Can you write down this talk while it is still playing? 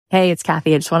Hey, it's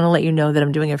Kathy. I just want to let you know that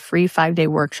I'm doing a free 5-day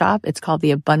workshop. It's called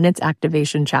the Abundance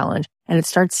Activation Challenge, and it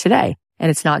starts today. And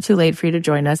it's not too late for you to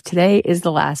join us. Today is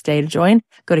the last day to join.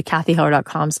 Go to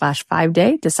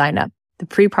kathyheller.com/5day to sign up. The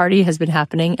pre-party has been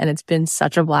happening and it's been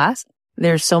such a blast.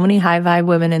 There's so many high vibe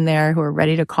women in there who are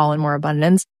ready to call in more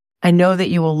abundance. I know that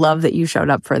you will love that you showed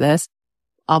up for this.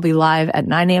 I'll be live at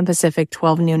 9 a.m. Pacific,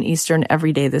 12 noon Eastern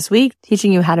every day this week,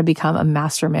 teaching you how to become a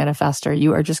master manifester.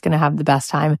 You are just going to have the best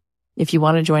time. If you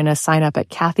want to join us, sign up at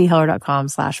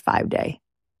kathyheller.com/5day.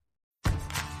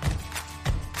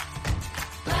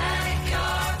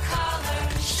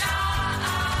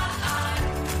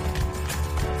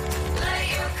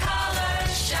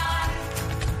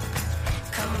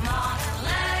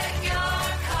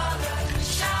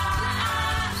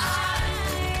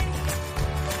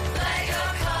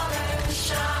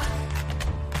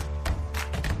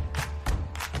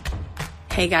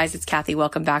 Hey guys, it's Kathy.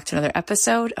 Welcome back to another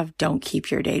episode of Don't Keep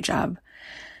Your Day Job.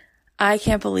 I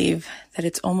can't believe that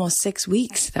it's almost 6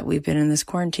 weeks that we've been in this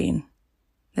quarantine.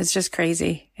 It's just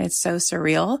crazy. It's so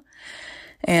surreal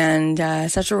and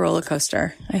such a roller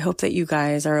coaster. I hope that you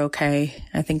guys are okay.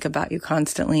 I think about you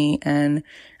constantly, and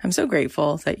I'm so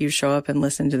grateful that you show up and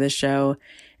listen to this show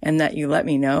and that you let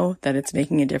me know that it's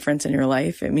making a difference in your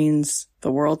life. It means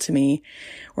the world to me.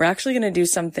 We're actually going to do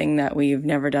something that we've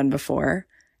never done before.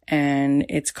 And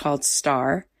it's called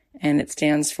STAR, and it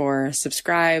stands for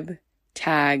subscribe,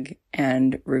 tag,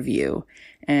 and review.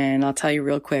 And I'll tell you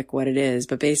real quick what it is.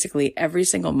 But basically, every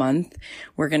single month,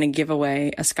 we're going to give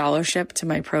away a scholarship to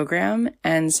my program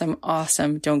and some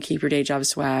awesome Don't Keep Your Day Job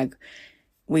swag.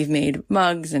 We've made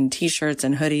mugs and t-shirts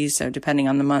and hoodies, so depending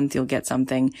on the month, you'll get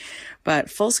something. But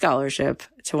full scholarship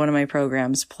to one of my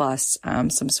programs plus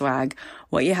some swag.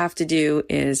 What you have to do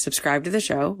is subscribe to the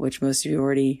show, which most of you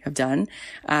already have done.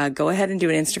 Go ahead and do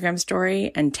an Instagram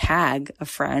story and tag a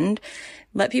friend.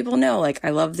 Let people know, like,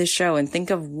 I love this show, and think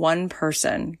of one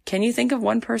person. Can you think of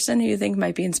one person who you think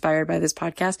might be inspired by this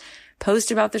podcast?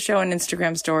 Post about the show on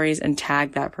Instagram stories and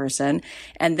tag that person,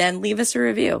 and then leave us a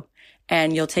review.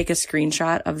 And you'll take a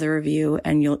screenshot of the review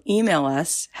and you'll email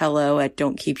us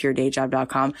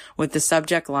hello@don'tkeepyourdayjob.com with the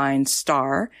subject line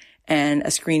STAR and a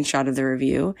screenshot of the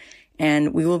review.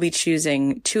 And we will be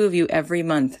choosing 2 of you every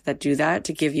month that do that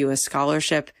to give you a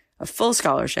scholarship, a full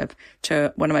scholarship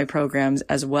to one of my programs,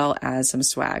 as well as some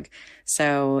swag.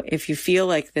 So if you feel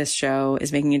like this show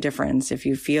is making a difference, if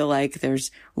you feel like there's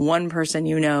one person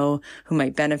you know who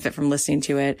might benefit from listening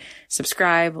to it,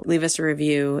 subscribe, leave us a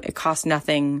review. It costs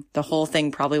nothing. The whole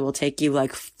thing probably will take you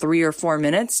like 3 or 4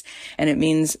 minutes, and it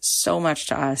means so much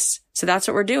to us. So that's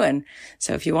what we're doing.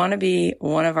 So if you want to be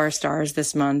one of our stars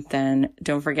this month, then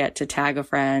don't forget to tag a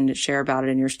friend, share about it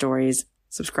in your stories,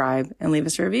 subscribe, and leave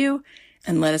us a review,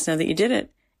 and let us know that you did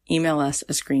it. Email us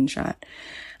a screenshot.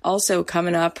 Also,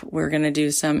 coming up, we're going to do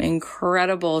some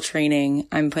incredible training.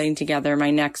 I'm putting together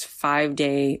my next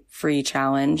 5-day free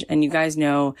challenge. And you guys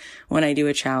know when I do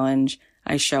a challenge,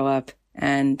 I show up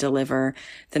and deliver.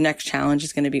 The next challenge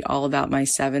is going to be all about my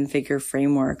 7-figure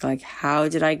framework. Like, how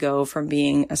did I go from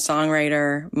being a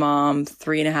songwriter, mom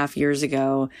 3.5 years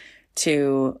ago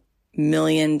to $1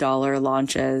 million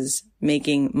launches,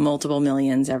 making multiple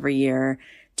millions every year,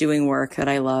 doing work that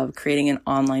I love, creating an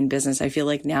online business. I feel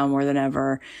like now more than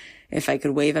ever, if I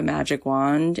could wave a magic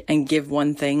wand and give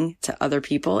one thing to other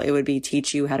people, it would be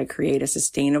teach you how to create a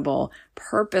sustainable,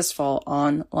 purposeful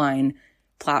online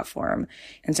platform.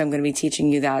 And so I'm going to be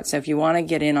teaching you that. So if you want to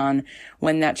get in on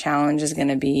when that challenge is going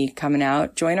to be coming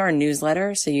out, join our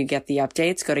newsletter so you get the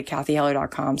updates. Go to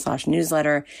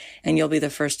kathyheller.com/newsletter and you'll be the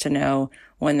first to know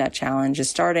when that challenge is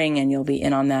starting, and you'll be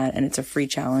in on that. And it's a free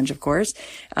challenge, of course.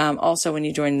 Also, when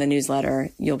you join the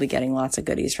newsletter, you'll be getting lots of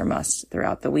goodies from us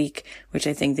throughout the week, which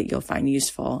I think that you'll find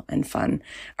useful and fun.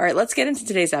 All right, let's get into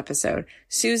today's episode.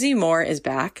 Susie Moore is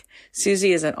back.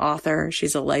 Susie is an author.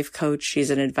 She's a life coach. She's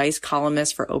an advice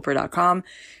columnist for Oprah.com.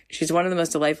 She's one of the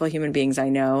most delightful human beings I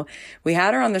know. We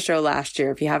had her on the show last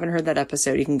year. If you haven't heard that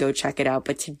episode, you can go check it out.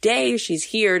 But today she's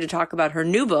here to talk about her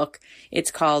new book.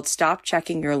 It's called Stop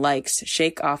Checking Your Likes,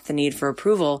 Shake Off the Need for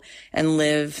Approval, and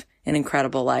Live an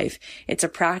Incredible Life. It's a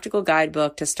practical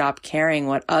guidebook to stop caring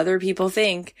what other people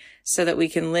think so that we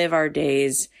can live our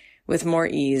days with more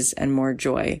ease and more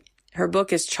joy. Her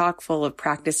book is chock full of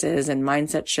practices and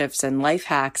mindset shifts and life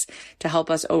hacks to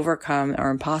help us overcome our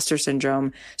imposter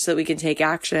syndrome so that we can take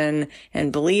action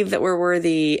and believe that we're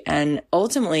worthy and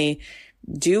ultimately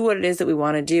do what it is that we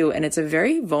want to do. And it's a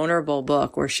very vulnerable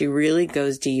book where she really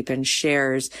goes deep and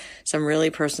shares some really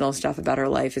personal stuff about her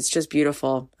life. It's just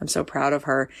beautiful. I'm so proud of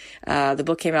her. The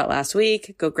book came out last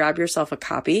week. Go grab yourself a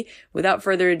copy. Without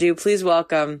further ado, please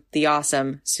welcome the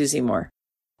awesome Susie Moore.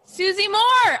 Susie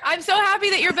Moore, I'm so happy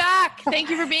that you're back. Thank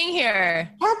you for being here.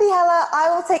 Happy Hella. I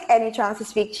will take any chance to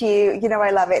speak to you. You know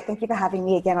I love it. Thank you for having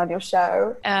me again on your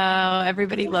show. Oh,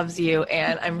 everybody loves you.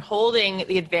 And I'm holding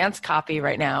the advanced copy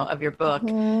right now of your book.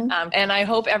 And I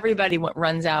hope everybody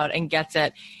runs out and gets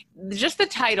it. Just the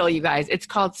title, you guys, it's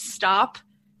called Stop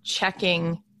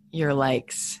Checking Your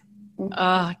Likes.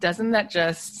 Doesn't that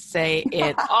just say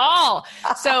it all?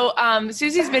 So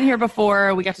Susie's been here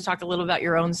before. We got to talk a little about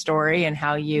your own story and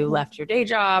how you left your day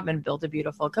job and built a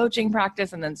beautiful coaching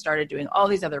practice and then started doing all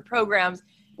these other programs.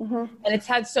 And it's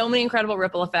had so many incredible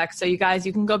ripple effects. So you guys,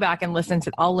 you can go back and listen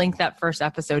to, I'll link that first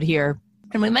episode here.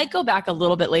 And we might go back a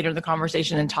little bit later in the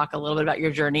conversation and talk a little bit about your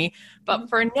journey. But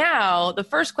for now, the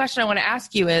first question I want to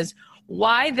ask you is,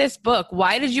 why this book?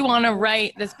 Why did you want to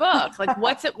write this book? Like,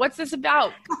 what's this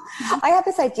about? I had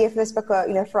this idea for this book,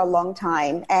 for a long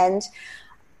time. And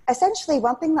essentially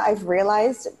one thing that I've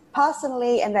realized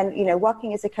personally, and then,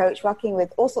 working as a coach, working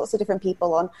with all sorts of different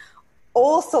people on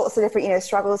all sorts of different,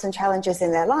 struggles and challenges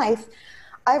in their life,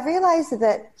 I've realized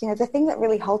that, the thing that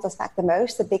really holds us back the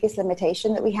most, the biggest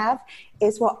limitation that we have,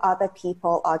 is what other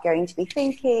people are going to be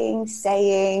thinking,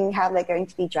 saying, how they're going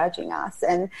to be judging us.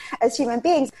 And as human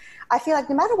beings, I feel like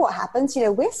no matter what happens,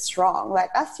 we're strong. Like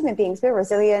us human beings, we're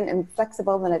resilient and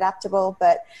flexible and adaptable,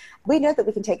 but we know that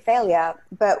we can take failure.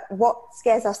 But what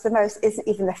scares us the most isn't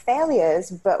even the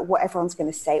failures, but what everyone's going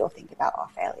to say or think about our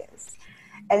failures.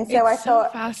 And so I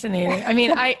thought, fascinating. I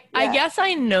mean, I guess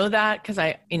I know that because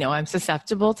I'm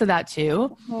susceptible to that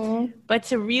too. But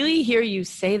to really hear you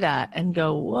say that and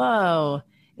go, whoa,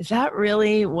 is that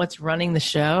really what's running the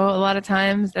show? A lot of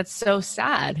times that's so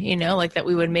sad, like that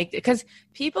we would make it, because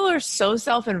people are so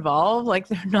self-involved, like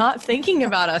they're not thinking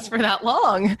about us for that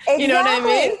long. Exactly. You know what I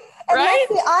mean? And right?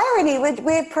 That's the irony.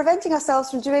 We're preventing ourselves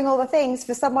from doing all the things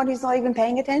for someone who's not even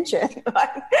paying attention.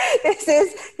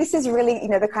 This is really,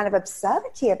 the kind of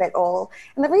absurdity of it all.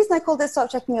 And the reason I called it Stop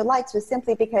Checking Your Likes was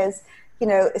simply because,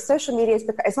 social media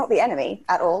it's not the enemy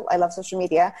at all. I love social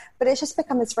media, but it's just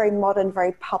become this very modern,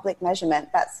 very public measurement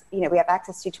that's, we have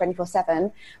access to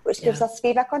 24/7, which gives us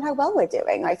feedback on how well we're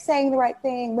doing, like saying the right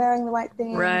thing, wearing the right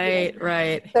thing.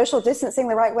 Right. Social distancing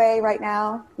the right way right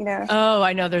now, Oh,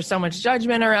 I know there's so much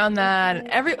judgment around that.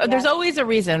 There's always a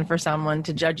reason for someone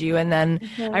to judge you. And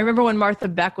then I remember when Martha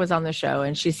Beck was on the show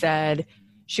and she said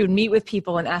she would meet with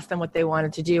people and ask them what they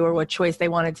wanted to do or what choice they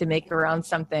wanted to make around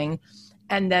something.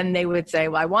 And then they would say,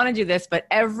 well, I want to do this, but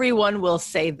everyone will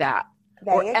say that.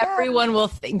 Or everyone will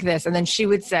think this. And then she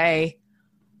would say,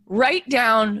 write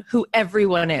down who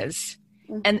everyone is.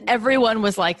 And everyone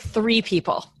was like 3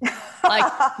 people.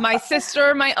 Like my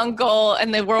sister, my uncle,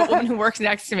 and the woman who works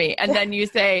next to me. And then you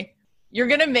say, you're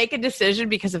going to make a decision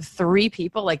because of 3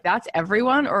 people. Like that's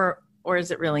everyone, or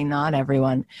is it really not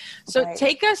everyone? So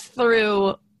take us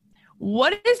through,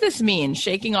 what does this mean?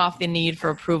 Shaking off the need for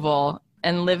approval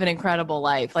and live an incredible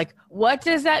life. Like, what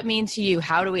does that mean to you?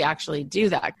 How do we actually do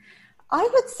that? I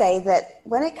would say that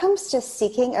when it comes to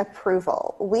seeking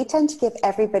approval, we tend to give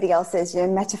everybody else's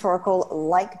metaphorical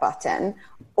like button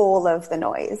all of the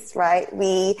noise, right?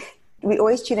 We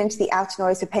always tune into the outer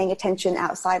noise. We're paying attention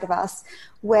outside of us.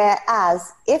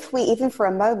 Whereas if we, even for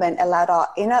a moment, allowed our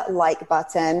inner like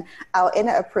button, our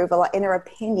inner approval, our inner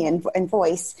opinion and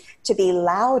voice to be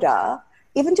louder,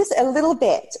 even just a little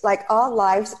bit, like our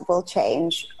lives will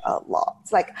change a lot.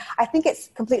 Like, I think it's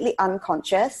completely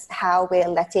unconscious how we're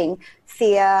letting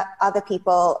fear, other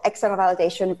people, external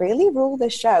validation really rule the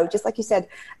show. Just like you said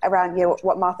around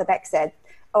what Martha Beck said,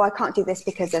 oh, I can't do this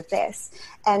because of this.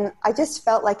 And I just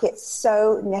felt like it's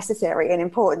so necessary and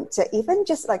important to even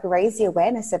just like raise the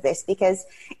awareness of this, because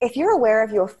if you're aware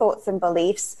of your thoughts and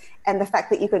beliefs and the fact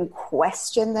that you can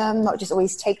question them, not just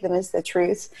always take them as the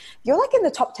truth, you're like in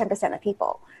the top 10% of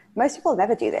people. Most people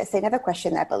never do this. They never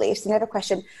question their beliefs. They never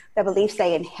question the beliefs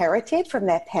they inherited from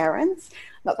their parents.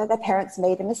 Not that their parents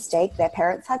made a mistake. Their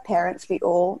parents had parents. We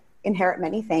all inherit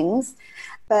many things.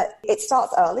 But it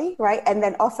starts early, right? And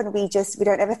then often we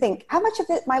don't ever think, how much of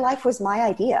my life was my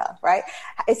idea, right?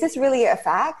 Is this really a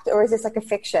fact or is this like a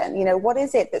fiction? What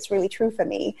is it that's really true for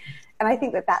me? And I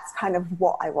think that that's kind of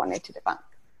what I wanted to debunk.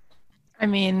 I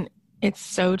mean, it's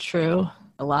so true.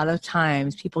 A lot of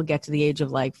times people get to the age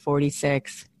of like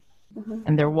 46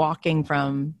 and they're walking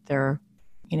from their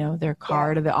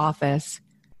car to the office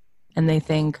and they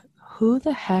think, who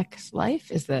the heck's life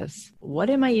is this?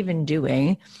 What am I even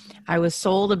doing? I was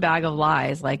sold a bag of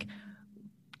lies, like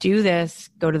do this,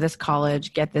 go to this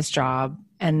college, get this job.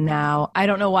 And now I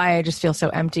don't know why I just feel so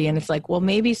empty. And it's like, well,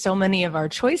 maybe so many of our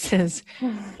choices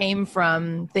came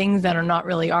from things that are not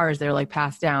really ours. They're like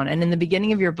passed down. And in the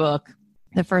beginning of your book,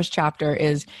 the first chapter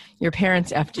is your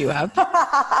parents effed you up.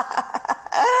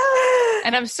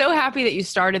 And I'm so happy that you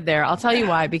started there. I'll tell you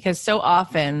why, because so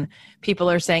often people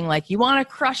are saying like, you want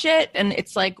to crush it? And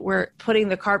it's like, we're putting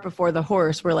the cart before the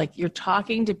horse. We're like, you're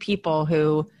talking to people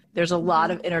who there's a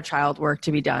lot of inner child work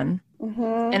to be done.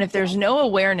 Mm-hmm. And if there's no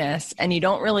awareness and you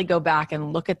don't really go back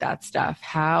and look at that stuff,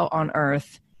 how on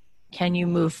earth can you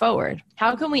move forward?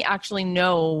 How can we actually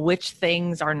know which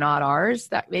things are not ours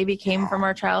that maybe came from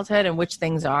our childhood and which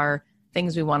things are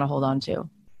things we want to hold on to?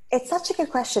 It's such a good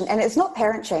question. And it's not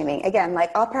parent shaming. Again, like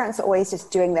our parents are always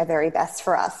just doing their very best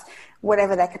for us,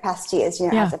 whatever their capacity is,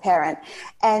 as a parent.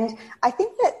 And I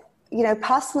think that,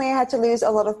 personally, I had to lose a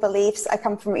lot of beliefs. I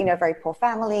come from, a very poor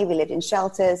family. We lived in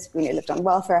shelters. We lived on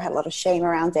welfare. I had a lot of shame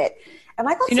around it. And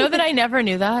I got that I never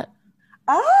knew that?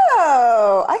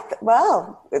 Oh,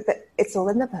 it's all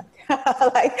in the book.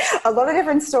 Like a lot of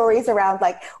different stories around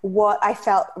like what I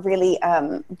felt really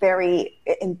very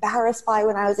embarrassed by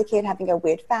when I was a kid, having a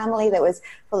weird family that was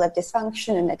full of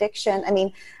dysfunction and addiction. I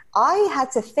mean, I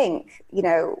had to think,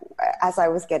 as I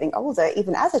was getting older,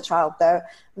 even as a child though,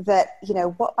 that,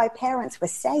 what my parents were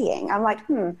saying, I'm like,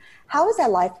 how is their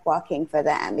life working for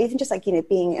them? Even just like,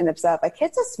 being an observer.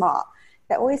 Kids are smart.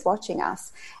 They're always watching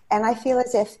us. And I feel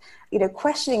as if,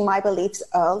 questioning my beliefs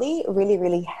early really,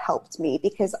 really helped me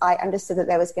because I understood that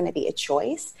there was going to be a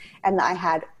choice and that I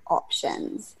had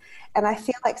options. And I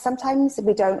feel like sometimes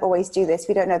we don't always do this.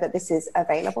 We don't know that this is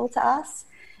available to us.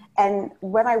 And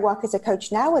when I work as a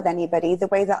coach now with anybody, the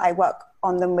way that I work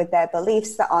on them with their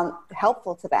beliefs that aren't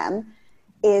helpful to them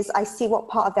is I see what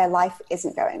part of their life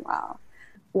isn't going well.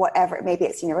 Whatever, maybe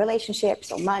it's, relationships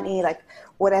or money, like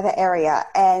whatever area.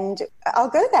 And I'll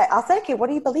go there. I'll say, okay, what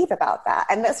do you believe about that?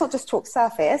 And let's not just talk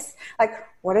surface. Like,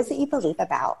 what is it you believe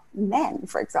about men,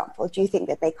 for example? Do you think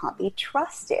that they can't be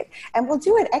trusted? And we'll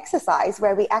do an exercise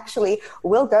where we actually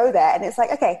will go there. And it's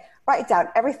like, okay, write down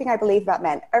everything I believe about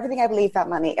men, everything I believe about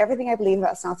money, everything I believe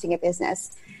about starting a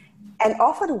business. And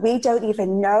often we don't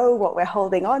even know what we're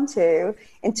holding on to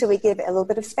until we give it a little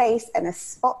bit of space and a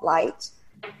spotlight.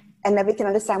 And then we can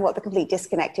understand what the complete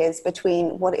disconnect is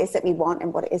between what it is that we want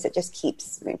and what it is that just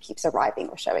keeps arriving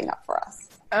or showing up for us.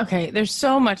 Okay, there's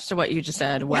so much to what you just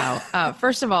said. Wow.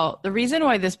 First of all, the reason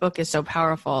why this book is so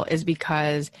powerful is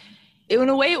because in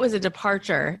a way it was a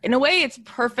departure. In a way it's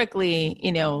perfectly,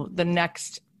 the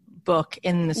next book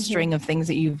in the string of things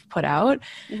that you've put out.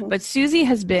 Mm-hmm. But Susie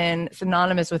has been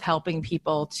synonymous with helping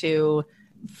people to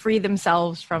free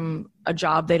themselves from a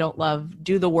job they don't love,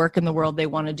 do the work in the world they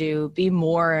want to do, be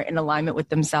more in alignment with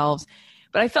themselves.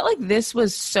 But I felt like this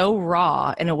was so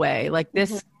raw in a way, like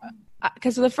this,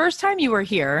 because the first time you were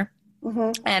here,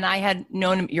 and I had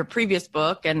known your previous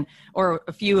book or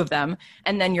a few of them,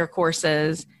 and then your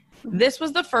courses, this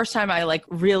was the first time I like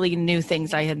really knew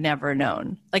things I had never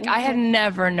known. Like I had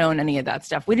never known any of that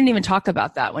stuff. We didn't even talk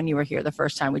about that when you were here the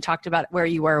first time. We talked about where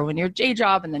you were when your day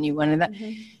job, and then you went in that.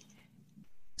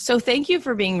 So thank you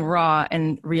for being raw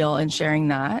and real and sharing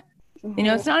that.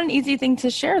 It's not an easy thing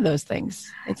to share those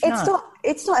things. It's not.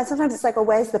 And sometimes it's like, well,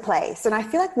 where's the place? And I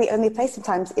feel like the only place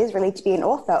sometimes is really to be an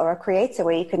author or a creator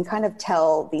where you can kind of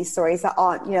tell these stories that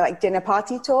aren't, like dinner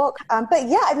party talk. But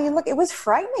yeah, I mean, look, it was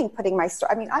frightening putting my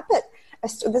story. I mean,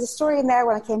 there's a story in there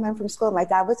when I came home from school. My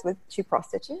dad was with 2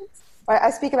 prostitutes.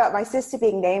 I speak about my sister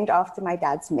being named after my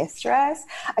dad's mistress.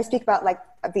 I speak about like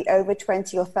the over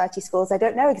 20 or 30 schools. I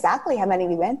don't know exactly how many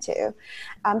we went to.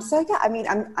 So yeah, I mean,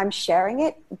 I'm sharing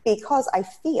it because I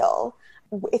feel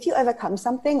if you overcome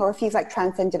something or if you've like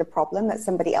transcended a problem that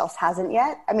somebody else hasn't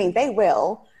yet, I mean, they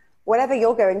will. Whatever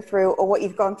you're going through or what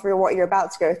you've gone through or what you're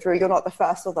about to go through, you're not the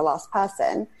first or the last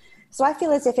person. So I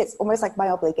feel as if it's almost like my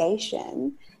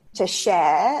obligation to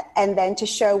share and then to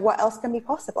show what else can be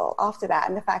possible after that.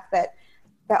 And the fact that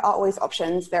there are always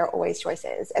options, there are always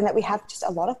choices, and that we have just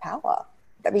a lot of power,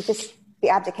 that we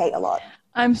abdicate a lot.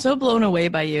 I'm so blown away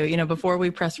by you. Before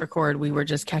we press record, we were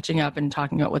just catching up and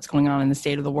talking about what's going on in the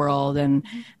state of the world. And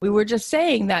we were just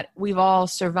saying that we've all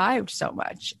survived so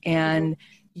much. And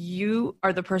you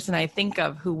are the person I think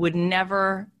of who would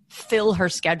never fill her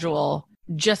schedule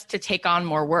just to take on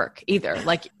more work either.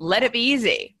 Like, let it be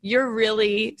easy. You're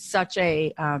really such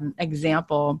a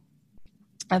example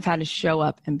of how to show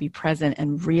up and be present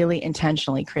and really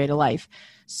intentionally create a life.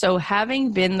 So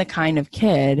having been the kind of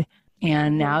kid,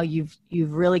 and now you've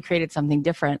really created something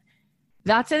different,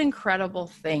 that's an incredible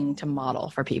thing to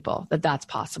model for people, that's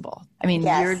possible. I mean,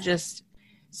 You're just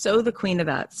so the queen of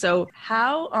that. So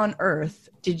how on earth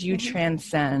did you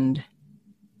transcend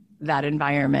that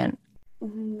environment,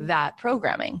 that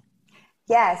programming?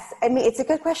 Yes. I mean, it's a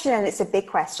good question and it's a big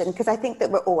question because I think that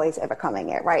we're always overcoming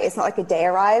it, right? It's not like a day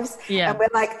arrives and we're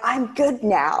like, I'm good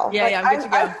now. Yeah, like, yeah, I'm good to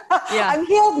go. I'm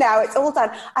healed now. It's all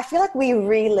done. I feel like we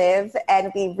relive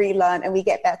and we relearn and we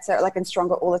get better, like, and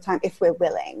stronger all the time if we're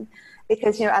willing.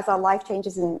 Because, you know, as our life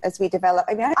changes and as we develop,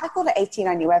 I mean, I thought at 18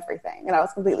 I knew everything and I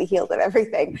was completely healed of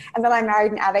everything. And then I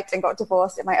married an addict and got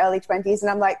divorced in my early 20s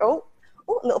and I'm like, oh,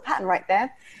 a little pattern right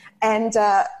there. And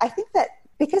I think that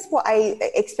because what I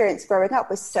experienced growing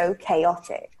up was so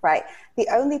chaotic, right? The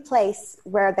only place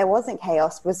where there wasn't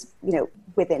chaos was, you know,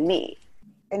 within me.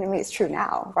 And I mean, it's true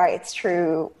now, right? It's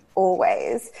true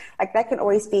always. Like there can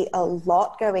always be a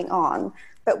lot going on,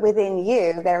 but within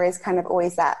you, there is kind of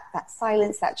always that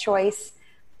silence, that choice.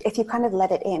 If you kind of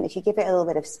let it in, if you give it a little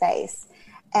bit of space.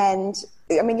 And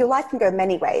I mean, your life can go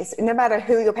many ways, no matter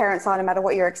who your parents are, no matter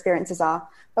what your experiences are.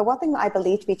 But one thing that I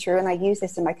believe to be true, and I use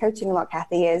this in my coaching a lot,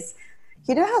 Kathy, is,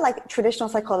 you know how like traditional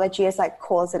psychology is like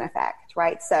cause and effect,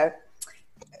 right? So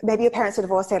maybe your parents are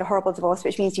divorced, they had a horrible divorce,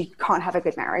 which means you can't have a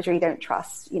good marriage or you don't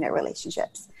trust, you know,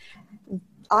 relationships.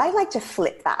 I like to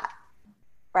flip that,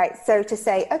 right? So to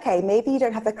say, okay, maybe you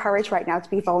don't have the courage right now to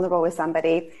be vulnerable with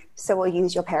somebody, so we'll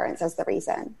use your parents as the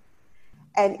reason.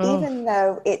 And even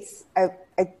though it's a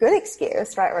good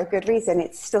excuse, right, or a good reason,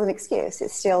 it's still an excuse.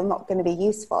 It's still not going to be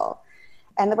useful.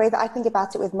 And the way that I think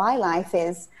about it with my life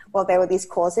is, well, there were these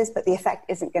causes, but the effect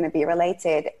isn't going to be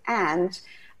related. And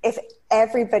if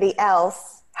everybody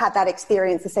else had that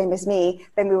experience the same as me,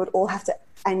 then we would all have to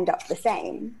end up the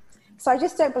same. So I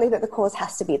just don't believe that the cause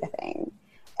has to be the thing.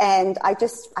 And I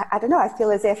don't know, I feel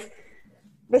as if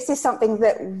this is something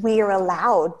that we are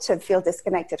allowed to feel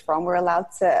disconnected from. We're allowed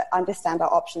to understand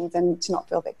our options and to not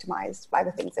feel victimized by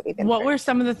the things that we've been through. What were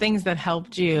some of the things that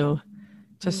helped you?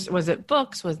 Was it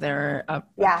books? Was there a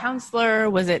counselor?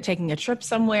 Was it taking a trip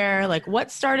somewhere? Like what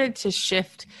started to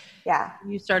shift? Yeah.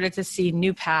 You started to see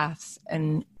new paths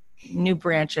and new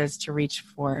branches to reach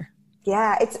for.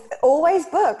 Yeah, it's always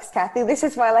books, Kathy. This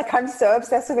is why I'm so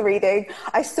obsessed with reading.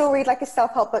 I still read like a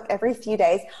self-help book every few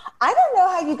days. I don't know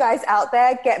how you guys out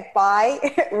there get by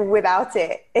without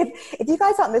it. If you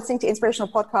guys aren't listening to inspirational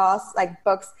podcasts, like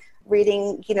books,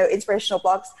 reading, you know, inspirational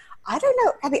blogs, I don't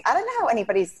know, Kathy, I don't know how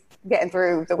anybody's getting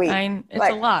through the week. It's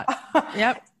a lot.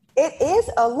 Yep. It is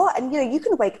a lot. And, you know, you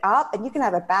can wake up and you can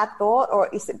have a bad thought or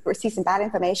see some bad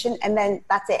information and then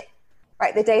that's it.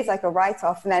 Right, the day's like a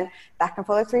write-off, and then that can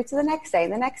follow through to the next day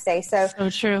and the next day. So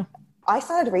true. I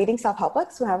started reading self-help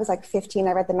books when I was like 15.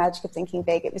 I read The Magic of Thinking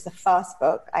Big. It was the first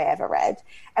book I ever read.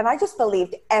 And I just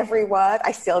believed every word.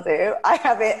 I still do. I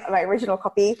have it, my original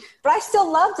copy, but I still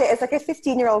loved it as like a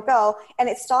 15-year-old girl. And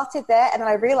it started there. And then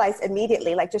I realized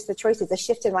immediately, like just the choices, the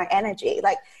shift in my energy,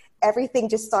 like everything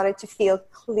just started to feel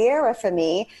clearer for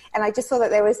me. And I just saw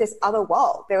that there was this other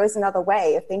world. There was another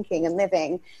way of thinking and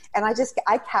living. And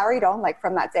I carried on like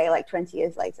from that day, like 20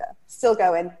 years later, still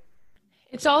going.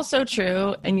 It's also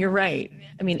true. And you're right.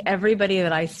 I mean, everybody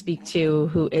that I speak to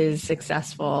who is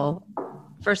successful,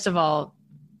 first of all,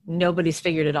 nobody's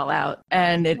figured it all out.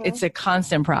 And it's a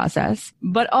constant process.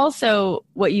 But also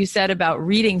what you said about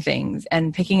reading things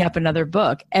and picking up another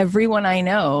book, everyone I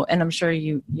know, and I'm sure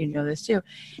you know this too,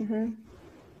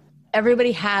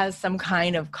 everybody has some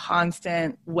kind of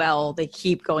constant well they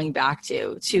keep going back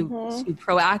to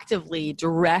proactively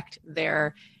direct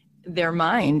their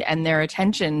mind and their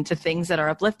attention to things that are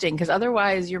uplifting. Because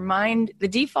otherwise your mind, the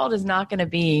default is not going to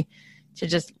be to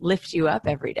just lift you up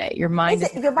every day. Your mind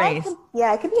is your mind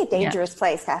it can be a dangerous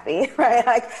place, Kathy, right?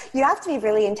 Like you have to be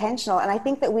really intentional. And I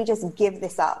think that we just give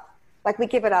this up. Like we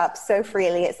give it up so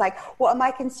freely. It's like, what am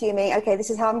I consuming? Okay, this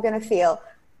is how I'm going to feel.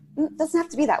 It doesn't have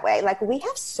to be that way. Like we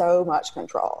have so much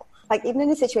control. Like even in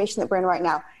the situation that we're in right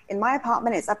now, in my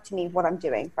apartment, it's up to me what I'm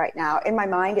doing right now. In my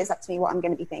mind, it's up to me what I'm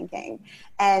going to be thinking.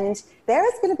 And there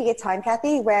is going to be a time,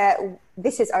 Kathy, where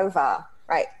this is over.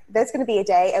 Right. There's going to be a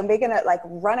day and we're going to like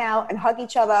run out and hug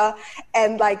each other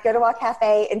and like go to our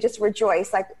cafe and just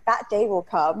rejoice. Like that day will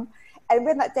come. And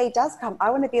when that day does come, I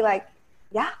want to be like,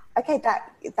 yeah, okay,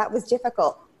 that was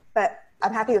difficult, but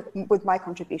I'm happy with my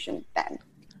contribution then.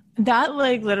 That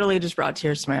like literally just brought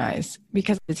tears to my eyes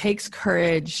because it takes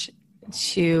courage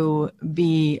to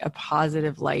be a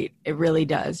positive light. It really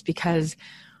does, because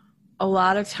a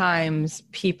lot of times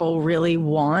people really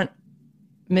want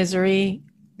misery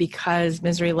because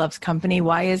misery loves company.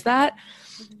 Why is that?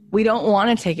 We don't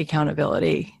want to take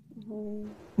accountability.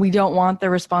 We don't want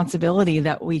the responsibility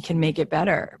that we can make it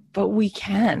better, but we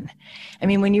can. I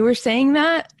mean, when you were saying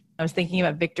that, I was thinking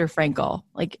about Viktor Frankl,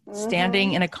 like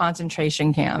standing in a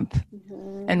concentration camp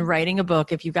and writing a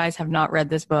book. If you guys have not read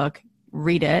this book,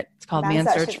 read it. It's called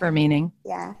Man's Search for Meaning.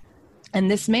 Yeah.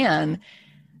 And this man,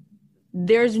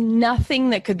 there's nothing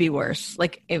that could be worse.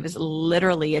 Like it was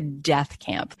literally a death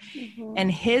camp. Mm-hmm.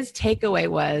 And his takeaway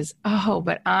was, oh,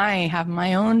 but I have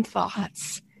my own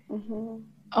thoughts. Mm-hmm.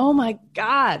 Oh my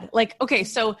God. Like, okay,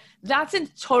 so that's a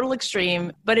total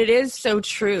extreme, but it is so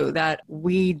true that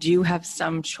we do have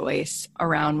some choice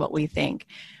around what we think.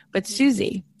 But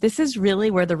Susie, this is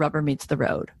really where the rubber meets the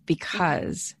road,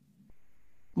 because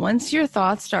once your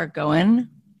thoughts start going,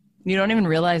 you don't even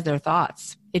realize they're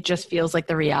thoughts. It just feels like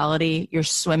the reality. You're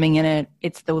swimming in it.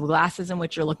 It's the glasses in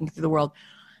which you're looking through the world.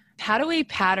 How do we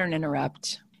pattern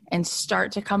interrupt and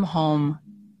start to come home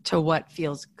to what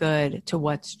feels good, to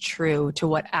what's true, to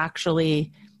what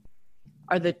actually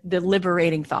are the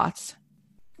liberating thoughts?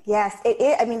 Yes,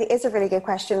 it is a really good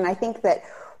question. And I think that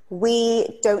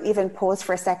we don't even pause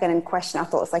for a second and question our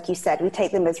thoughts. Like you said, we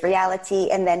take them as reality.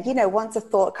 And then, once a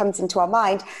thought comes into our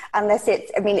mind, unless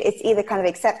it's either kind of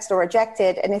accepted or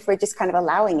rejected. And if we're just kind of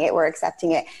allowing it, we're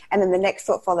accepting it. And then the next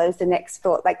thought follows the next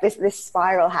thought, like this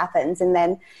spiral happens. And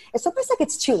then it's almost like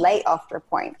it's too late after a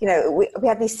point. We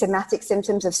have these somatic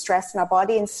symptoms of stress in our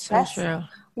body, and stress,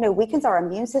 weakens our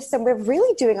immune system. We're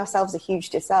really doing ourselves a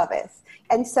huge disservice.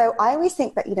 And so I always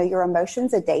think that, your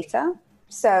emotions are data.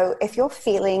 So if you're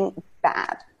feeling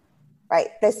bad,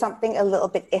 right, there's something a little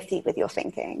bit iffy with your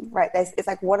thinking, right? It's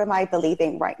like, what am I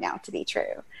believing right now to be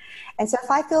true? And so if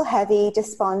I feel heavy,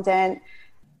 despondent,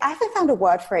 I haven't found a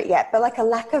word for it yet, but like a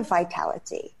lack of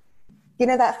vitality.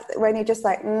 That when you're just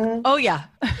like, oh yeah,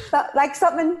 like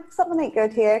something ain't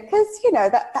good here. Because,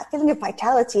 that feeling of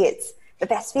vitality, it's the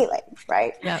best feeling,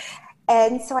 right? Yeah.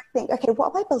 And so I think, okay,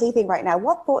 what am I believing right now?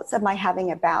 What thoughts am I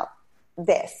having about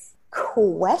this?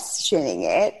 Questioning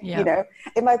it. Yeah.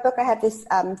 In my book I have this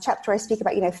chapter I speak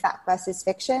about fact versus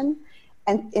fiction,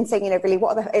 and in saying really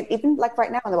what are the, even like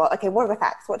right now in the world, okay, what are the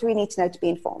facts, what do we need to know to be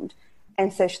informed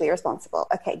and socially responsible?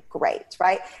 Okay, great,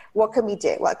 right? What can we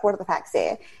do? Like, what are the facts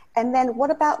here? And then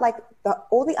what about like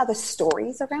all the other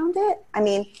stories around it? Are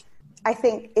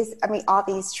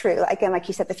these true? Again, like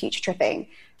you said, the future tripping,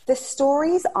 the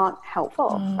stories aren't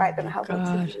helpful, right? They're not helpful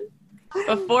to you.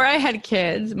 Before I had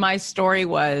kids, my story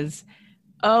was,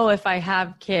 if I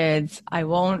have kids, I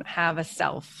won't have a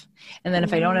self. And then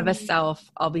if I don't have a self,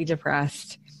 I'll be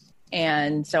depressed.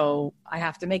 And so I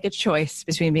have to make a choice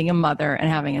between being a mother and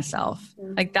having a self.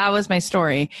 Like that was my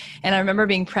story. And I remember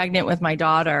being pregnant with my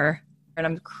daughter and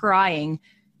I'm crying.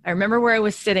 I remember where I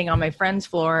was sitting on my friend's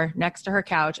floor next to her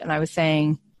couch. And I was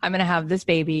saying, I'm going to have this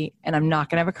baby and I'm not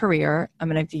going to have a career. I'm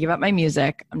going to have to give up my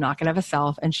music. I'm not going to have a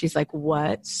self. And she's like,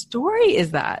 what story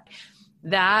is that?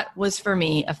 That was for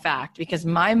me a fact, because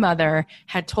my mother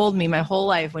had told me my whole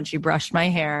life when she brushed my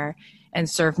hair and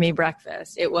served me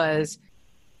breakfast, it was,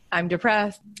 I'm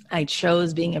depressed. I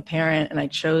chose being a parent and I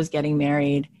chose getting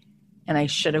married, and I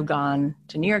should have gone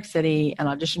to New York City and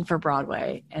auditioned for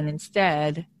Broadway. And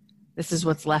instead, this is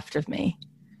what's left of me.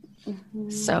 Mm-hmm.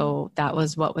 So that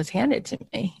was what was handed to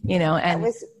me, and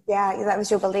that was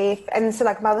your belief. And so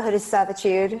like motherhood is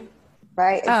servitude,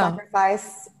 right? It's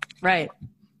sacrifice. Right.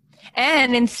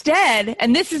 And instead,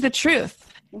 and this is the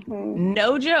truth,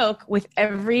 no joke, with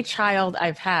every child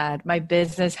I've had, my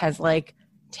business has like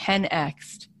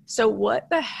 10x'd. So what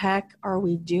the heck are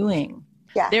we doing?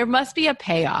 Yeah. There must be a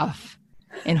payoff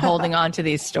in holding on to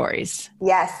these stories.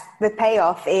 Yes. The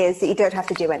payoff is that you don't have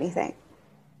to do anything.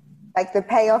 Like the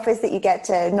payoff is that you get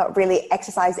to not really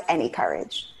exercise any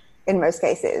courage in most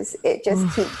cases. It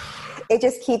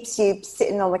just keeps you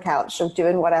sitting on the couch or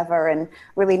doing whatever and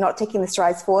really not taking the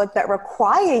strides forward that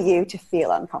require you to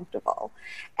feel uncomfortable.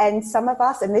 And some of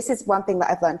us, and this is one thing that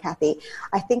I've learned, Kathy,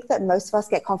 I think that most of us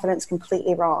get confidence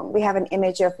completely wrong. We have an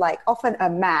image of like often a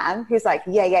man who's like,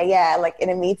 yeah, like in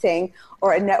a meeting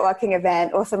or a networking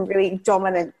event or some really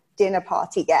dominant dinner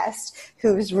party guest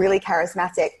who's really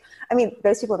charismatic. I mean,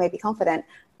 those people may be confident,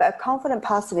 but a confident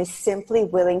person is simply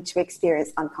willing to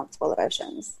experience uncomfortable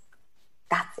emotions.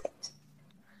 That's it.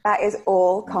 That is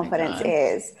all confidence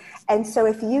is. And so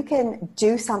if you can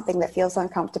do something that feels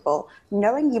uncomfortable,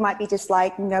 knowing you might be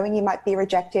disliked, knowing you might be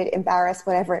rejected, embarrassed,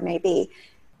 whatever it may be,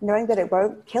 knowing that it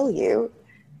won't kill you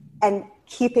and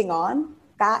keeping on,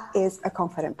 that is a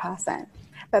confident person.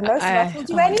 But most of us will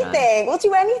do anything. We'll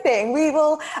do anything. We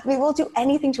will do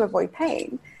anything to avoid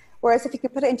pain. Whereas if you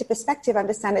could put it into perspective,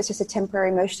 understand it's just a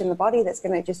temporary motion in the body that's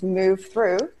going to just move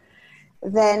through,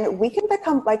 then we can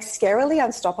become like scarily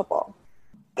unstoppable.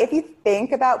 If you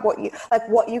think about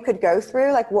what you could go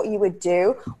through, like what you would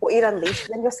do, what you'd unleash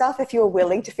within yourself if you were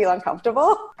willing to feel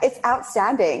uncomfortable, it's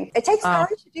outstanding. It takes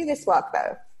courage to do this work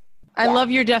though. I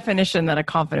love your definition that a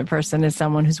confident person is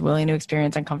someone who's willing to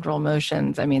experience uncomfortable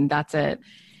emotions. I mean, that's it.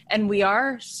 And we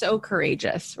are so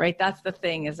courageous, right? That's the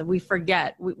thing, is that we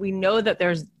forget. We know that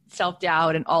there's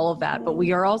self-doubt and all of that, but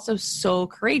we are also so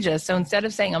courageous. So instead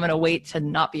of saying, I'm going to wait to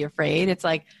not be afraid, it's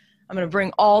like, I'm going to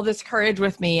bring all this courage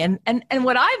with me. And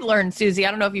what I've learned, Susie, I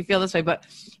don't know if you feel this way, but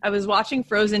I was watching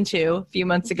Frozen 2 a few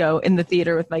months ago in the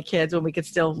theater with my kids when we could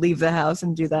still leave the house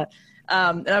and do that.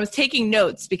 And I was taking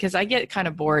notes because I get kind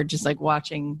of bored just like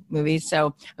watching movies.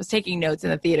 So I was taking notes in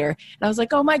the theater and I was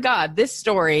like, oh my God, this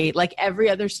story, like every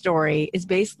other story, is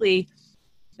basically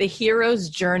the hero's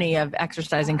journey of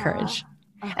exercising courage.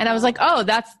 And I was like, oh,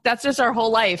 that's just our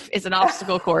whole life is an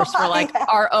obstacle course for like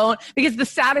our own, because the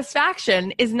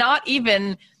satisfaction is not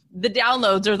even the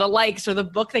downloads or the likes or the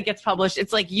book that gets published.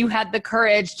 It's like you had the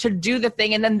courage to do the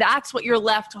thing. And then that's what you're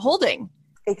left holding.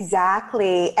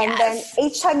 Exactly. And then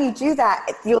each time you do that,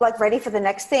 you're like ready for the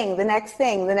next thing, the next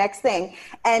thing, the next thing.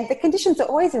 And the conditions are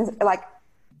always like,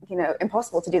 you know,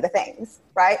 impossible to do the things,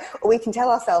 right? Or we can tell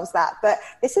ourselves that. But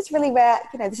this is really where,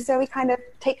 you know, this is where we kind of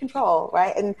take control,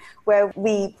 right? And where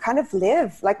we kind of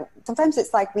live. Like sometimes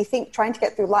it's like we think trying to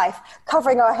get through life,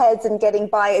 covering our heads and getting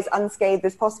by as unscathed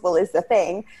as possible is the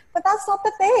thing. But that's not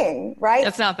the thing, right?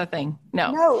 That's not the thing.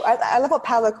 No. No, I love what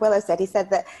Paulo Coelho said. He said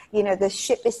that, you know, the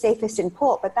ship is safest in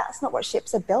port, but that's not what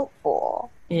ships are built for.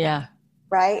 Yeah.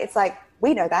 Right? It's like,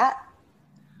 we know that.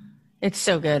 It's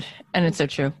so good. And it's so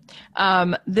true.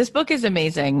 This book is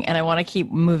amazing and I want to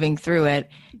keep moving through it.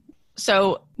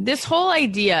 So this whole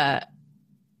idea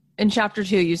in chapter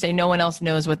 2, you say no one else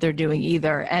knows what they're doing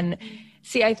either. And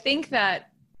see, I think that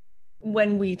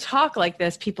when we talk like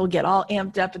this, people get all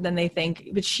amped up and then they think,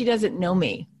 but she doesn't know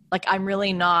me. Like I'm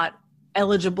really not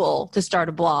eligible to start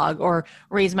a blog or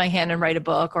raise my hand and write a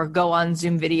book or go on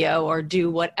Zoom video or do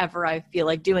whatever I feel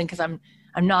like doing because I'm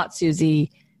not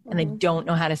Susie. And I don't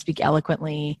know how to speak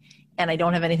eloquently and I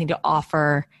don't have anything to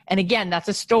offer. And again, that's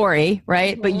a story,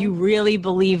 right? But you really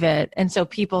believe it. And so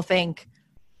people think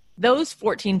those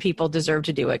 14 people deserve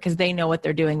to do it because they know what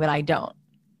they're doing, but I don't.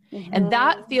 And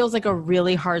that feels like a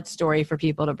really hard story for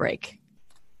people to break.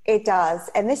 It does.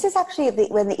 And this is actually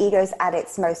when the ego's at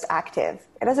its most active.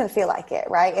 It doesn't feel like it,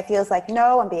 right? It feels like,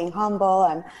 no, I'm being humble.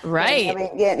 I'm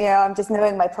I'm just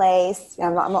knowing my place.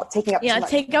 I'm not taking up too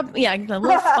much. A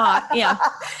little spot. Yeah.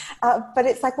 But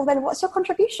it's like, well, then what's your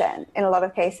contribution in a lot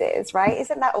of cases, right?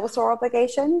 Isn't that also our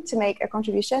obligation to make a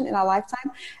contribution in our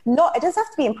lifetime? It doesn't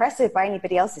have to be impressive by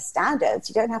anybody else's standards.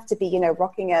 You don't have to be,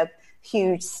 rocking a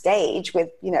huge stage with,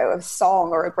 a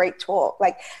song or a great talk.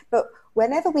 But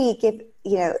whenever we give,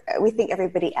 we think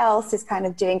everybody else is kind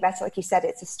of doing better, like you said,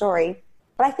 it's a story.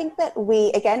 But I think that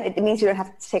it means you don't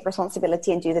have to take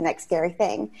responsibility and do the next scary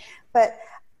thing. But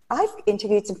I've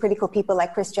interviewed some pretty cool people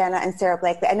like Chris Jenner and Sarah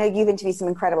Blakely. I know you've interviewed some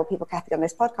incredible people, Kathy, on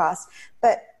this podcast.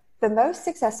 But the most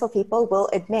successful people will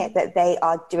admit that they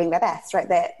are doing their best, right?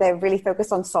 They're really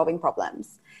focused on solving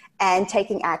problems and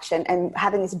taking action and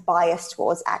having this bias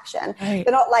towards action. Right.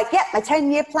 They're not like, my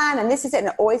 10-year plan and this is it and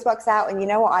it always works out and you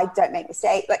know what, I don't make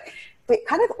mistakes. But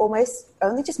kind of almost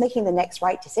only just making the next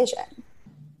right decision.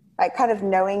 Like kind of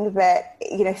knowing that,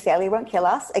 failure won't kill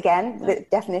us. Again, the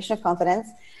definition of confidence.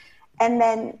 And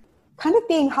then kind of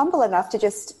being humble enough to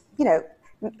just,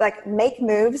 make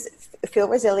moves, feel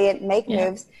resilient, make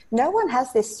moves. No one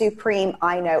has this supreme,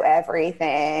 I know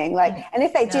everything. And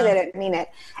if they do, they don't mean it.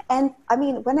 And I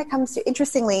mean, when it comes to,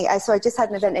 interestingly, I just had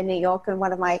an event in New York and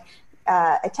one of my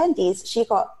attendees, she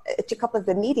got a couple of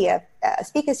the media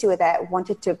speakers who were there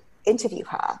wanted to interview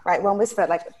her, right? One was for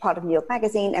part of New York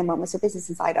Magazine and one was for Business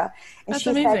Insider. And That's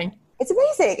amazing. Said, it's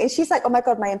amazing. And she's like, oh my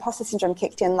God, my imposter syndrome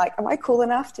kicked in. Am I cool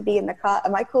enough to be in the car?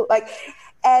 Am I cool?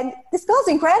 And this girl's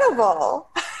incredible,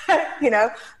 but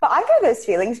I know those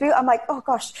feelings. I'm like, oh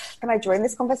gosh, can I join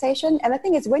this conversation? And the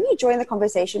thing is, when you join the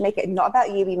conversation, make it not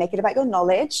about you, make it about your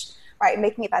knowledge, right?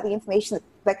 Making it about the information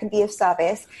that can be of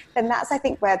service. Then that's, I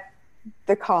think, where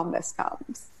the calmness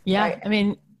comes. Yeah. Right? I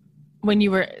mean, when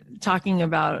you were talking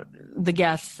about the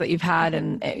guests that you've had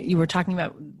and you were talking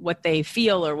about what they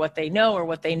feel or what they know or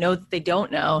what they know that they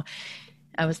don't know,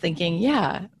 I was thinking,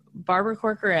 Barbara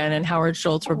Corcoran and Howard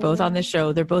Schultz were both on the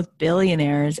show. They're both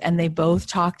billionaires and they both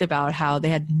talked about how they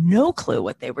had no clue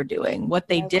what they were doing. What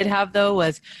they did have, though,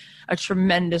 was a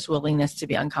tremendous willingness to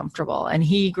be uncomfortable. And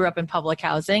he grew up in public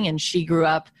housing and she grew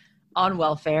up on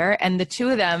welfare. And the two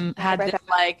of them had this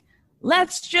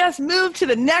let's just move to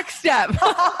the next step.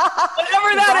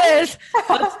 Whatever that is,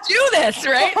 let's do this,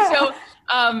 right? So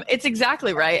it's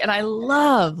exactly right. And I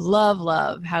love, love,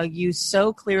 love how you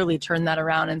so clearly turned that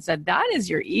around and said, that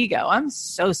is your ego. I'm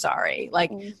so sorry.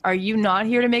 Are you not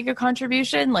here to make a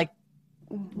contribution?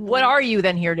 What are you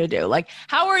then here to do?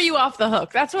 How are you off the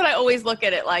hook? That's what I always look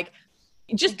at it like.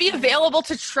 Just be available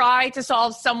to try to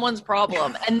solve someone's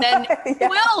problem. And then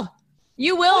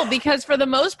You will, because for the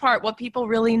most part, what people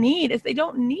really need is they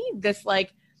don't need this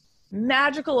like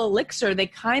magical elixir. They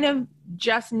kind of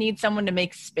just need someone to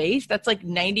make space. That's like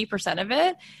 90% of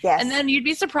it. Yes. And then you'd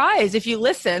be surprised if you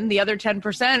listen, the other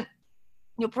 10%,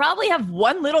 you'll probably have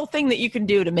one little thing that you can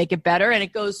do to make it better. And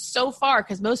it goes so far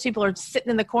because most people are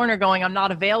sitting in the corner going, I'm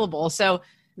not available. So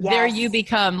there you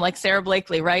become like Sarah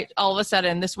Blakely, right? All of a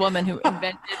sudden, this woman who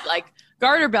invented like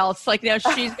garter belts, like now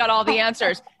she's got all the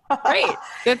answers. Great.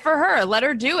 Good for her. Let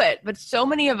her do it. But so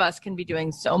many of us can be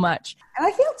doing so much. And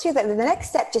I feel too that the next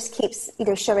step just keeps,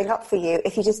 showing up for you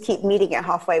if you just keep meeting it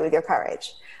halfway with your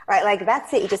courage, right? Like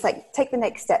that's it. You just like take the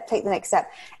next step. And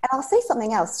I'll say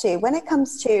something else too. When it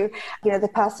comes to, the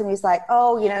person who's like,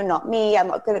 oh, not me. I'm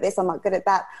not good at this. I'm not good at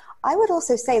that. I would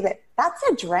also say that that's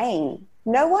a drain.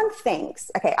 No one thinks,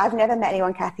 okay, I've never met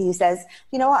anyone, Kathy, who says,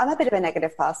 you know what, I'm a bit of a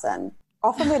negative person.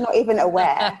 Often we're not even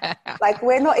aware.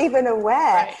 We're not even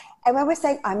aware. Right. And when we're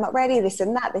saying, I'm not ready, this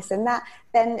and that,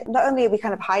 then not only are we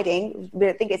kind of hiding, we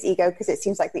don't think it's ego because it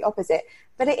seems like the opposite,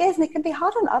 but it is, and it can be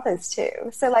hard on others too.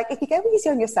 So like, if you go easy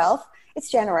on yourself, it's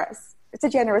generous. It's a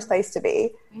generous place to be.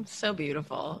 It's so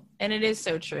beautiful. And it is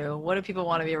so true. What do people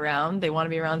want to be around? They want to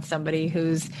be around somebody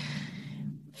who's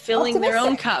filling their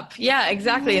own cup. Yeah,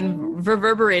 exactly. And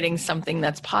reverberating something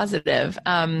that's positive.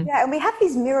 And we have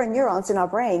these mirror neurons in our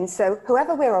brains. So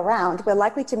whoever we're around, we're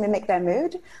likely to mimic their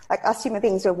mood. Like us human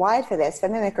beings, we're wired for this, for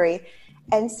mimicry.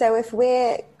 And so if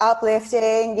we're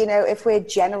uplifting, if we're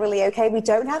generally okay, we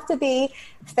don't have to be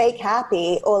fake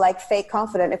happy or like fake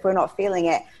confident if we're not feeling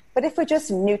it. But if we're just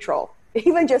neutral,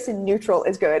 even just neutral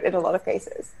is good in a lot of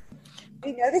cases.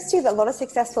 We notice too that a lot of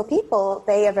successful people,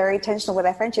 they are very intentional with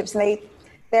their friendships, and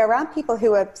they're around people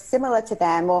who are similar to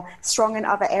them or strong in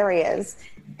other areas.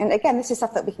 And again, this is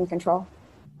stuff that we can control.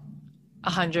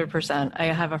 100%. I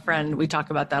have a friend, we talk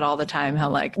about that all the time, how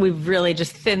like we've really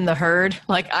just thinned the herd.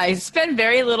 Like I spend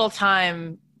very little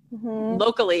time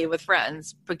locally with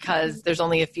friends because there's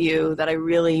only a few that I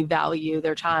really value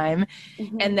their time.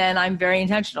 And then I'm very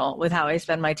intentional with how I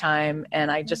spend my time, and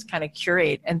I just kind of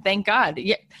curate. And thank God.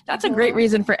 Yeah, that's a great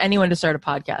reason for anyone to start a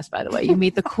podcast, by the way. You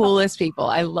meet the coolest people.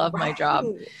 I love my job.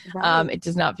 It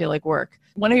does not feel like work.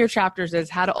 One of your chapters is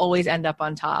how to always end up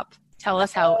on top. Tell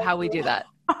us how we do that.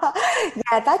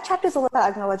 Yeah, that chapter is all about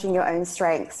acknowledging your own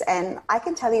strengths. And I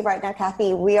can tell you right now,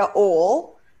 Kathy, we are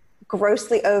all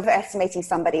grossly overestimating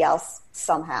somebody else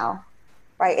somehow,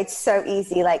 right? It's so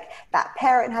easy. Like that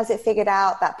parent has it figured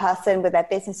out, that person with their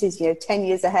business is, 10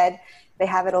 years ahead, they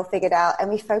have it all figured out. And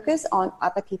we focus on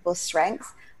other people's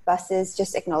strengths versus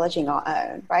just acknowledging our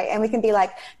own, right? And we can be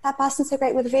like, that person's so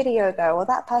great with video though, or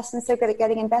that person's so good at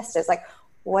getting investors, like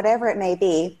whatever it may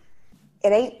be,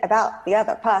 it ain't about the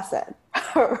other person,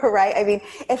 right? I mean,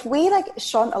 if we like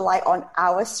shone a light on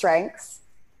our strengths,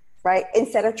 right?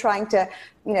 Instead of trying to,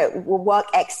 work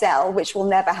Excel, which will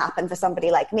never happen for somebody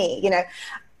like me,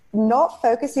 not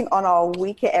focusing on our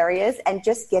weaker areas and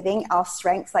just giving our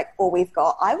strengths like all we've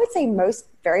got. I would say most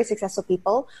very successful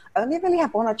people only really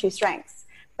have one or two strengths,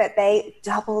 but they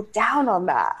double down on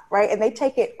that, right? And they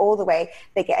take it all the way.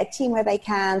 They get a team where they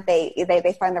can,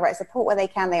 they find the right support where they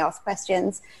can, they ask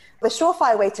questions. The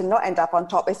surefire way to not end up on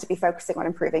top is to be focusing on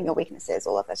improving your weaknesses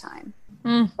all of the time,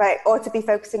 right? Or to be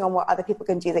focusing on what other people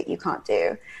can do that you can't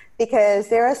do. Because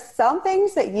there are some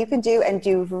things that you can do and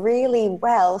do really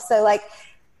well. So like,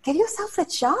 give yourself a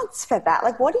chance for that.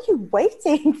 Like, what are you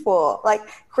waiting for? Like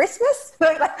Christmas?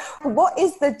 Like, what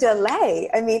is the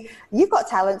delay? I mean, you've got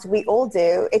talents. We all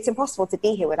do. It's impossible to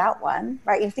be here without one,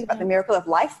 right? You think about the miracle of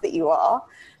life that you are.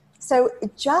 So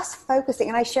just focusing,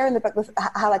 and I share in the book with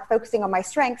how like focusing on my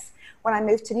strengths when I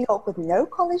moved to New York with no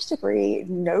college degree,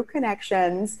 no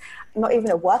connections, not even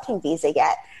a working visa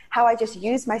yet, how I just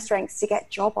used my strengths to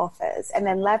get job offers and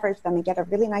then leverage them and get a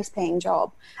really nice paying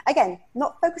job. Again,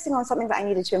 not focusing on something that I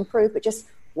needed to improve, but just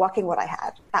working what I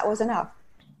had. That was enough.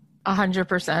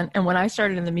 100%. And when I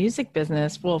started in the music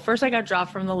business, well, first I got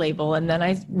dropped from the label, and then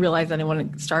I realized I didn't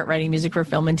want to start writing music for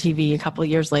film and TV a couple of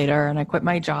years later, and I quit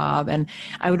my job. And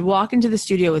I would walk into the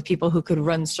studio with people who could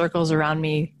run circles around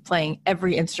me playing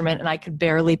every instrument, and I could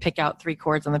barely pick out 3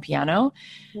 chords on the piano.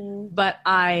 But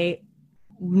I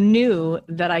knew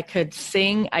that I could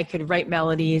sing, I could write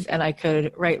melodies, and I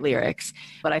could write lyrics.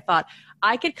 But I thought,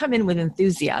 I could come in with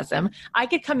enthusiasm. I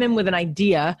could come in with an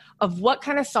idea of what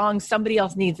kind of song somebody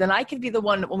else needs. And I could be the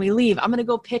one, when we leave, I'm going to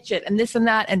go pitch it and this and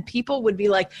that. And people would be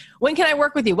like, when can I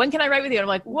work with you? When can I write with you? And I'm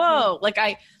like, whoa, like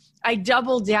I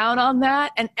double down on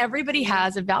that. And everybody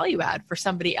has a value add for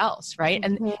somebody else, right?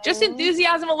 And just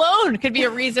enthusiasm alone could be a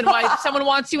reason why someone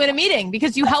wants you in a meeting,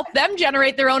 because you help them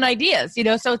generate their own ideas,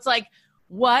 So it's like,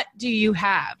 what do you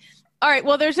have? All right.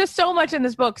 Well, there's just so much in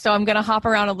this book, so I'm going to hop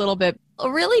around a little bit.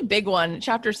 a really big one,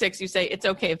 chapter 6, you say it's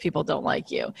okay if people don't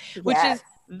like you, which Yes. is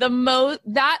the most,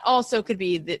 that also could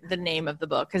be the name of the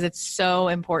book because it's so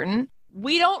important.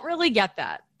 We don't really get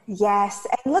that. Yes.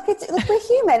 And look, we're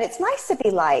human. It's nice to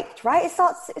be liked, right? It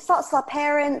starts with our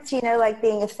parents, you know, like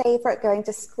being a favorite, going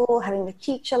to school, having the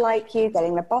teacher like you,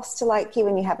 getting the boss to like you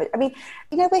when you have it. I mean,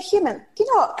 you know, we're human.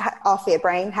 You know, our fear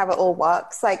brain, how it all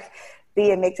works, like the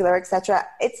amygdala, etc.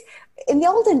 It's in the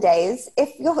olden days,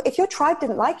 if your tribe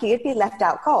didn't like you, you'd be left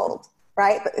out cold,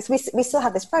 right? But we still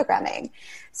have this programming.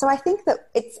 So I think that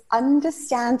it's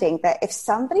understanding that if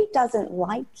somebody doesn't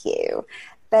like you,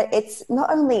 that it's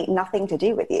not only nothing to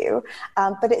do with you,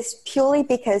 but it's purely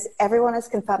because everyone is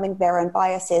confirming their own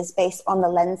biases based on the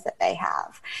lens that they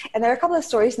have. And there are a couple of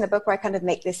stories in the book where I kind of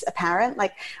make this apparent.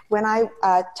 Like when I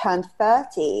turned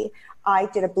 30, I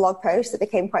did a blog post that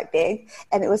became quite big,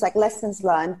 and it was like lessons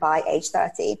learned by age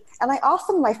 30. And I asked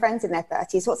some of my friends in their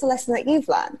 30s, what's a lesson that you've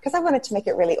learned? Because I wanted to make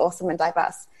it really awesome and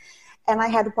diverse. And I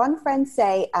had one friend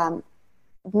say,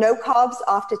 no carbs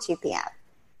after 2 p.m.,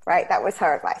 right? That was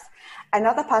her advice.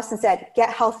 Another person said, get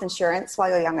health insurance while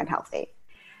you're young and healthy.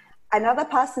 Another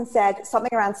person said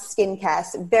something around skincare,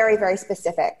 so very, very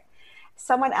specific.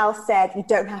 Someone else said, you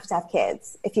don't have to have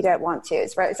kids if you don't want to.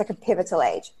 It's like a pivotal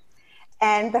age.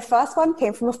 And the first one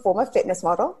came from a former fitness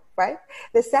model, right?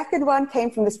 The second one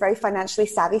came from this very financially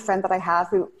savvy friend that I have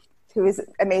who is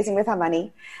amazing with her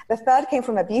money. The third came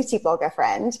from a beauty blogger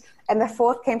friend. And the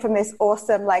fourth came from this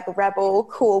awesome, like rebel,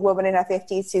 cool woman in her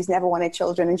 50s who's never wanted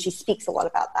children. And she speaks a lot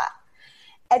about that.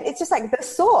 And it's just like the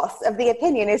source of the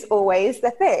opinion is always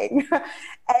the thing.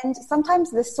 And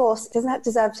sometimes the source doesn't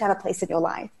deserve to have a place in your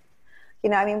life. You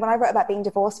know, I mean, when I wrote about being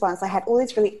divorced once, I had all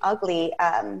these really ugly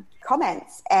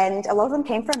comments. And a lot of them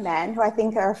came from men who I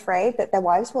think are afraid that their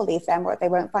wives will leave them or that they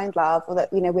won't find love or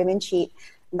that, you know, women cheat.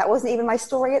 And that wasn't even my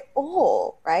story at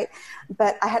all, right?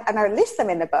 But I list them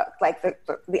in the book, like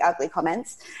the ugly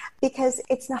comments, because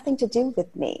it's nothing to do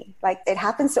with me. Like it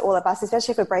happens to all of us,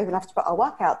 especially if we're brave enough to put our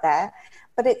work out there.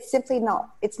 But it's simply not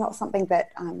something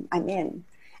that I'm in.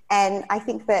 And I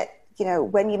think that, you know,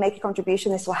 when you make a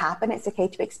contribution, this will happen. It's okay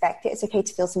to expect it. It's okay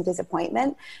to feel some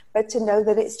disappointment, but to know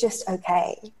that it's just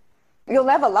okay. You'll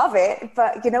never love it,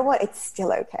 but you know what? It's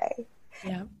still okay.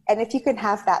 Yeah. And if you can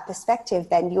have that perspective,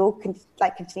 then you'll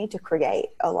continue to create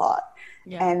a lot.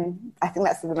 Yeah. And I think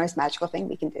that's the most magical thing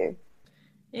we can do.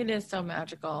 It is so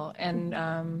magical. And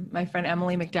my friend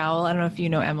Emily McDowell, I don't know if you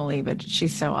know Emily, but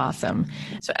she's so awesome.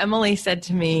 So Emily said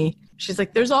to me, she's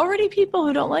like, there's already people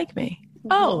who don't like me. Mm-hmm.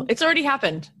 Oh, it's already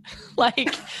happened. like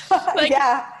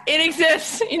yeah. It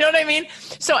exists. You know what I mean?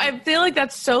 So I feel like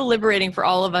that's so liberating for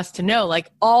all of us to know, like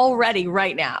already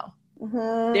right now,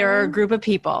 mm-hmm. there are a group of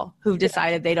people who've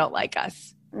decided they don't like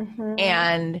us. Mm-hmm.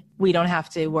 And we don't have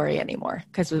to worry anymore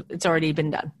because it's already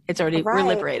been done. It's already we're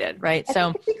liberated, right? And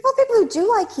so people who do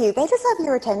like you, they deserve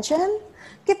your attention.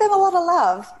 Give them a lot of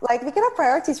love. Like we get our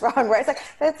priorities wrong, right? It's like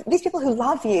there's these people who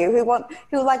love you, who want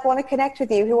to connect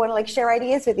with you, who want to like share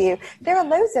ideas with you. There are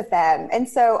loads of them, and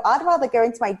so I'd rather go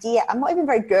into my DM. I'm not even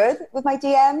very good with my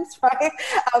DMs, right?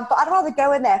 But I'd rather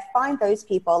go in there, find those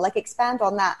people, like expand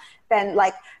on that, than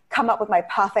like come up with my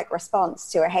perfect response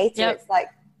to a hater. Yep. It's like.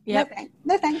 Yep.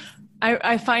 No thanks.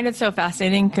 I find it so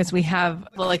fascinating because we have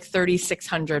like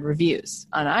 3,600 reviews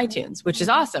on iTunes, which is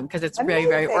awesome because it's very,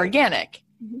 very organic.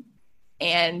 Mm-hmm.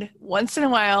 And once in a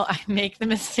while, I make the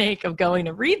mistake of going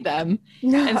to read them.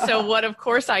 No. And so what, of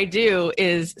course, I do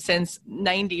is since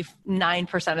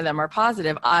 99% of them are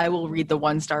positive, I will read the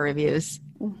 1-star reviews.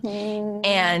 Mm-hmm.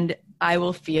 And I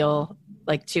will feel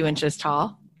like 2 inches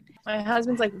tall. My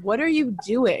husband's like, what are you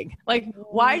doing? Like,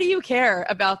 why do you care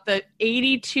about the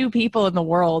 82 people in the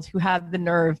world who have the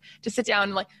nerve to sit down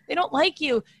and like, they don't like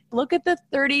you. Look at the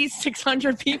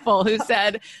 3,600 people who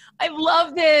said, I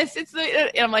love this.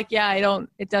 And I'm like, yeah,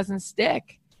 it doesn't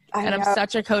stick. And I'm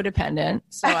such a codependent.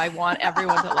 So I want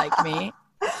everyone to like me.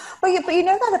 But you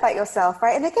know that about yourself,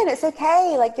 right? And again, it's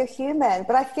okay. Like you're human.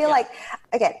 But I feel like,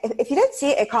 again, if you don't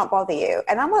see it, it can't bother you.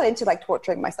 And I'm not into like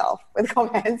torturing myself with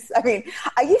comments. I mean,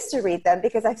 I used to read them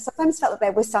because I sometimes felt that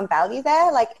there was some value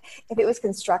there, like if it was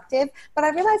constructive. But I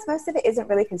realized most of it isn't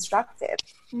really constructive.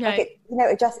 Right.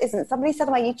 Like it just isn't. Somebody said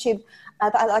on my YouTube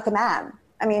that I like a man.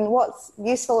 I mean, what's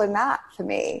useful in that for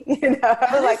me?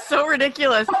 That's so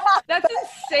ridiculous. That's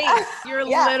insane. You're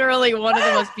literally one of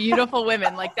the most beautiful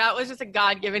women. Like that was just a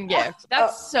God-given gift.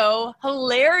 That's so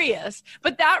hilarious.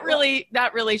 But that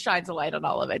really shines a light on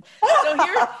all of it. So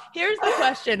here's the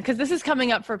question, because this is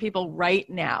coming up for people right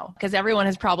now, because everyone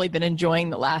has probably been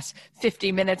enjoying the last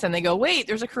 50 minutes and they go, wait,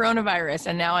 there's a coronavirus.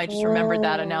 And now I just remembered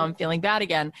that and now I'm feeling bad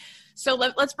again. So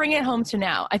let's bring it home to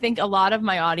now. I think a lot of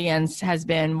my audience has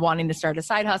been wanting to start a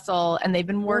side hustle, and they've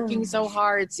been working so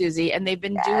hard, Susie, and they've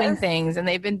been doing things, and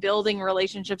they've been building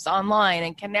relationships online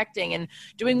and connecting and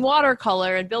doing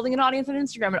watercolor and building an audience on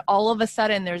Instagram. And all of a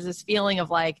sudden there's this feeling of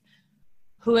like,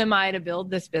 who am I to build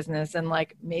this business? And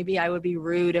like, maybe I would be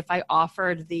rude if I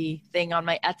offered the thing on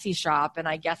my Etsy shop, and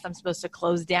I guess I'm supposed to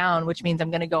close down, which means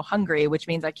I'm going to go hungry, which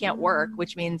means I can't work,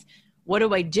 which means what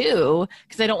do I do?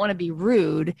 Because I don't want to be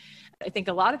rude. I think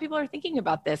a lot of people are thinking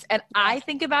about this. And I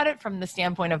think about it from the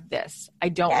standpoint of this. I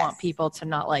don't want people to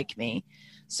not like me.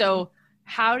 So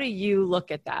how do you look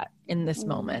at that in this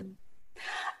moment?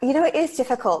 You know, it is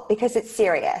difficult because it's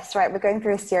serious, right? We're going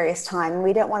through a serious time.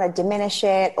 We don't want to diminish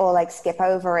it or like skip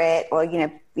over it or,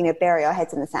 you know, bury our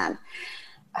heads in the sand.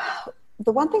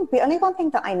 The only one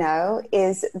thing that I know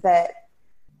is that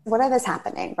whatever's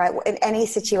happening, right, in any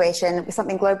situation,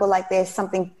 something global like this,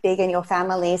 something big in your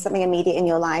family, something immediate in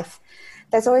your life,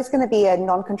 there's always going to be a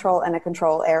non-control and a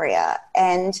control area.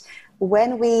 And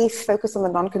when we focus on the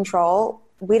non-control,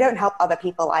 we don't help other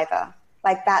people either.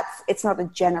 Like it's not a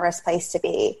generous place to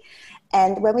be.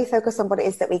 And when we focus on what it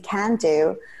is that we can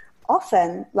do,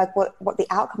 often like what the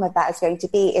outcome of that is going to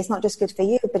be is not just good for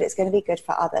you, but it's going to be good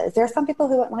for others. There are some people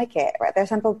who won't like it, right? There are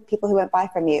some people who won't buy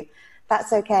from you.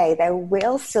 That's okay. There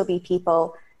will still be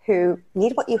people who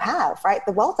need what you have, right?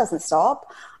 The world doesn't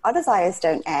stop. Our desires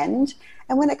don't end.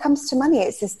 And when it comes to money,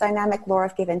 it's this dynamic law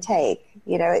of give and take.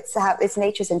 You know, it's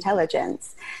nature's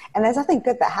intelligence. And there's nothing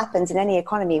good that happens in any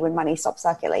economy when money stops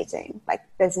circulating. Like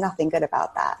there's nothing good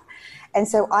about that. And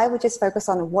so I would just focus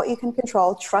on what you can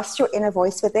control, trust your inner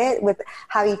voice with it, with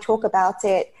how you talk about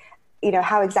it, you know,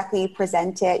 how exactly you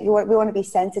present it. We want to be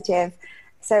sensitive.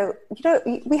 So, you know,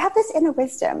 we have this inner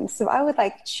wisdom. So I would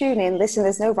like tune in, listen,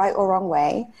 there's no right or wrong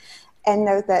way, and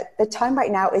know that the time right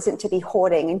now isn't to be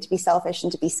hoarding and to be selfish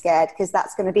and to be scared, because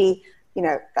that's going to be, you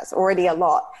know, that's already a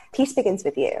lot. Peace begins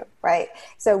with you, right?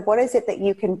 So what is it that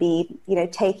you can be, you know,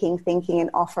 taking, thinking and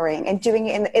offering and doing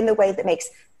it in the way that makes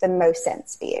the most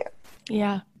sense for you?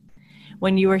 Yeah.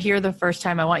 When you were here the first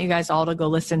time, I want you guys all to go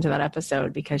listen to that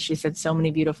episode because she said so many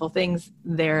beautiful things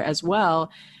there as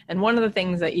well. And one of the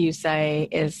things that you say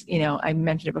is, you know, I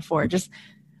mentioned it before, just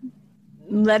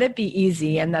let it be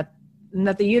easy, and that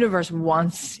the universe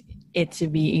wants it to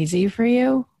be easy for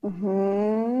you.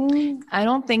 Mm-hmm. I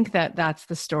don't think that that's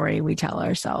the story we tell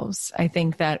ourselves. I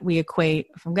think that we equate,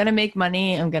 if I'm going to make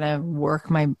money, I'm going to work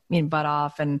my butt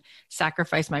off and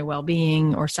sacrifice my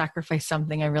well-being or sacrifice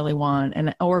something I really want,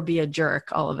 or be a jerk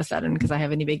all of a sudden because I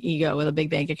have any big ego with a big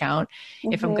bank account.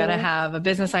 Mm-hmm. If I'm going to have a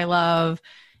business I love,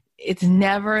 it's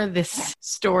never this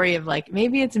story of like,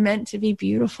 maybe it's meant to be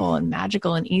beautiful and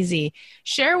magical and easy.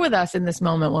 Share with us in this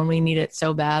moment when we need it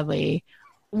so badly.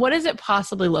 What does it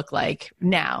possibly look like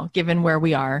now, given where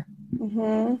we are,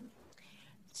 to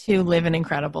live an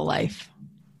incredible life?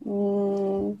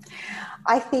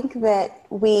 I think that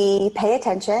we pay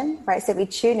attention, right? So we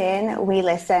tune in, we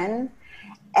listen,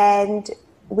 and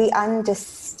we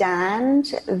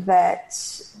understand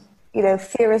that, you know,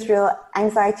 fear is real,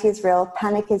 anxiety is real,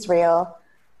 panic is real.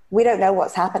 We don't know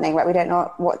what's happening, right? We don't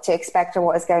know what to expect or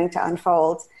what is going to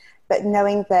unfold. But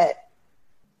knowing that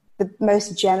the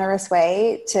most generous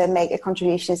way to make a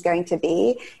contribution is going to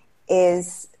be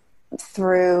is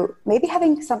through maybe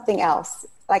having something else,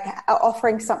 like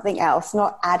offering something else,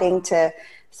 not adding to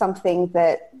something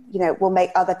that, you know, will make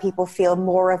other people feel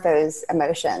more of those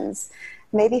emotions.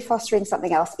 Maybe fostering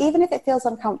something else, even if it feels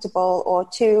uncomfortable or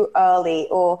too early,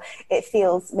 or it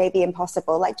feels maybe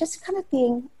impossible, like just kind of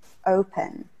being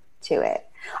open to it.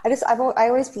 I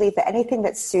always believe that anything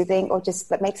that's soothing or just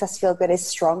that makes us feel good is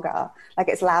stronger, like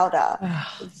it's louder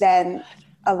than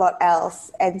a lot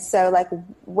else. And so like,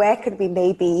 where could we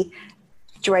maybe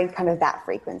join kind of that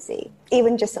frequency,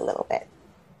 even just a little bit?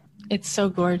 It's so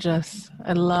gorgeous.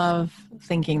 I love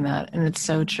thinking that. And it's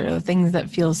so true. Things that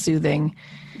feel soothing,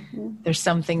 there's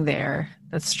something there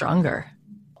that's stronger.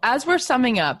 As we're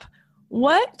summing up,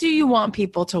 what do you want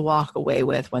people to walk away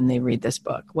with when they read this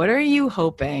book? What are you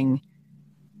hoping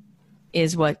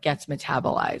is what gets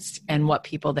metabolized and what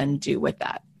people then do with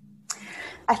that?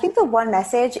 I think the one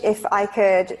message, if I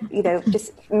could, you know,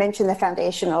 just mention the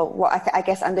foundational, what I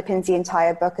guess underpins the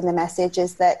entire book, and the message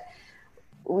is that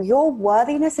your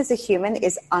worthiness as a human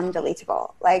is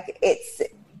undeletable. Like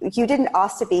you didn't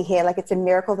ask to be here. Like it's a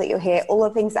miracle that you're here. All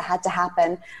the things that had to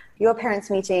happen, your parents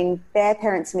meeting, their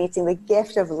parents meeting, the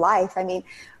gift of life. I mean,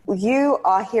 you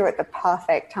are here at the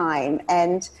perfect time.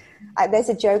 And there's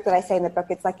a joke that I say in the book.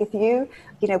 It's like if you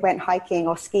went hiking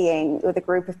or skiing with a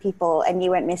group of people and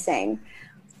you went missing,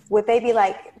 would they be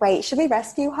like, wait, should we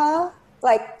rescue her?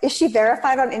 Like, is she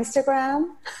verified on Instagram?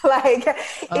 Like,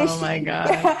 oh my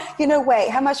God. You know, wait,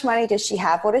 how much money does she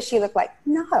have? What does she look like?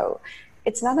 No,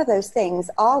 it's none of those things.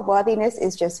 Our worthiness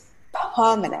is just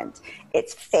permanent.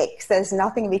 It's fixed. There's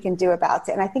nothing we can do about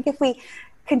it. And I think if we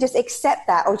can just accept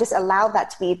that, or just allow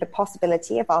that to be the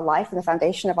possibility of our life and the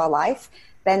foundation of our life,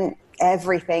 then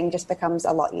everything just becomes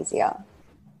a lot easier.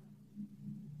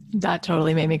 That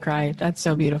totally made me cry. That's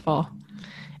so beautiful.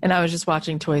 And I was just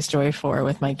watching Toy Story 4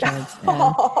 with my kids.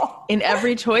 And in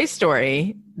every Toy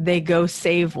Story, they go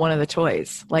save one of the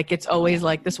toys. Like, it's always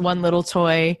like this one little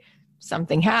toy,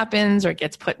 something happens or it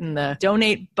gets put in the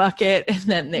donate bucket, and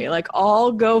then they like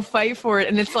all go fight for it.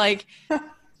 And it's like,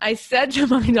 I said to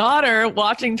my daughter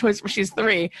watching Toy Story, she's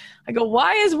 3, I go,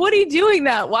 why is Woody doing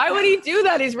that? Why would he do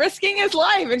that? He's risking his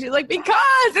life. And she's like, because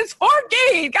it's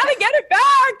Forky. Got to get it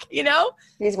back, you know?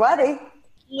 He's worthy.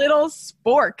 Little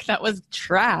spork that was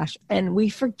trash. And we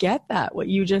forget that, what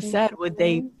you just said. Would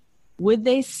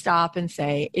they stop and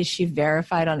say, is she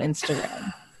verified on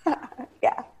Instagram?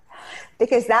 Yeah.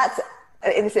 Because that's,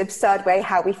 in this absurd way,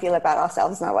 how we feel about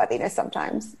ourselves and our worthiness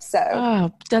sometimes.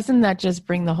 So, doesn't that just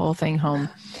bring the whole thing home?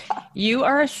 You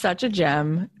are such a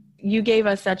gem. You gave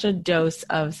us such a dose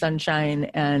of sunshine,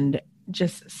 and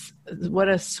just what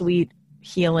a sweet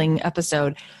healing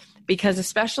episode. Because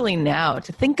especially now,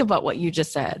 to think about what you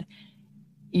just said,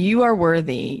 you are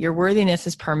worthy. Your worthiness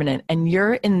is permanent, and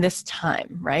you're in this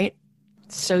time, right?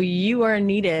 So you are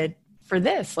needed for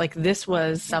this. Like, this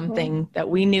was something that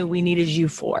we knew we needed you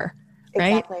for.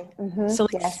 Right? Exactly. Mm-hmm. So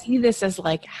see this as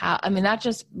like that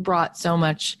just brought so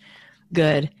much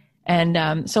good.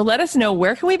 And so let us know,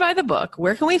 where can we buy the book?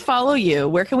 Where can we follow you?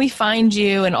 Where can we find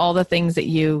you and all the things that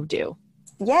you do?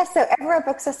 Yeah, so everywhere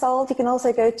books are sold. You can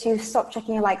also go to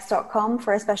stopcheckingyourlikes.com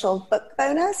for a special book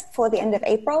bonus for the end of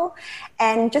April.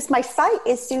 And just my site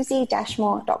is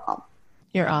susie-moore.com.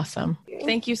 You're awesome.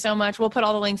 Thank you so much. We'll put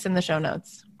all the links in the show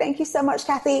notes. Thank you so much,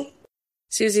 Kathy.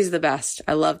 Susie's the best.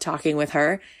 I love talking with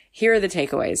her. Here are the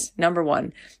takeaways. Number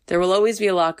 1, there will always be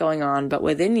a lot going on, but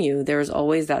within you, there is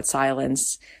always that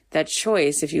silence, that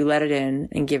choice if you let it in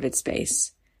and give it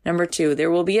space. Number 2,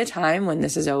 there will be a time when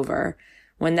this is over.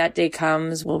 When that day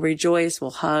comes, we'll rejoice,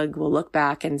 we'll hug, we'll look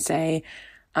back and say,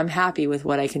 I'm happy with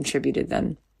what I contributed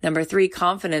then. Number 3,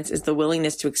 confidence is the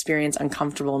willingness to experience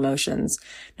uncomfortable emotions.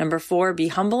 Number 4, be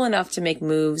humble enough to make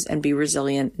moves and be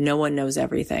resilient. No one knows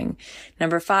everything.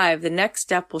 Number 5, the next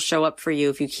step will show up for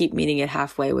you if you keep meeting it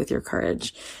halfway with your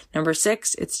courage. Number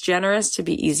 6, it's generous to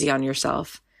be easy on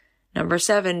yourself. Number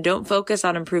 7, don't focus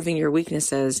on improving your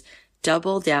weaknesses.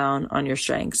 Double down on your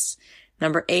strengths.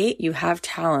 Number 8, you have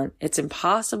talent. It's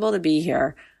impossible to be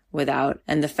here without,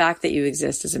 and the fact that you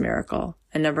exist is a miracle.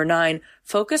 And number 9,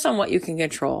 focus on what you can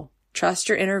control. Trust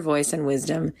your inner voice and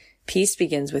wisdom. Peace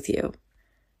begins with you.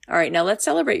 All right, now let's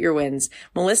celebrate your wins.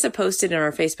 Melissa posted in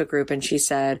our Facebook group and she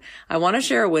said, I want to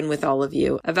share a win with all of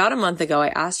you. About a month ago, I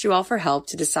asked you all for help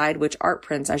to decide which art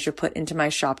prints I should put into my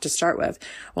shop to start with.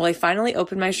 Well, I finally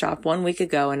opened my shop 1 week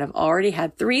ago and I've already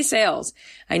had 3 sales.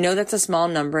 I know that's a small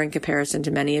number in comparison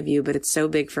to many of you, but it's so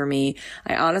big for me.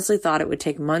 I honestly thought it would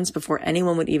take months before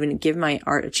anyone would even give my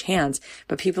art a chance,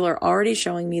 but people are already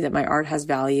showing me that my art has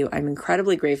value. I'm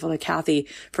incredibly grateful to Kathy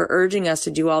for urging us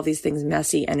to do all these things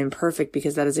messy and imperfect,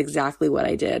 because that is exactly what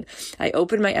I did. I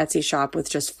opened my Etsy shop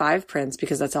with just 5 prints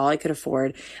because that's all I could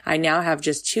afford. I now have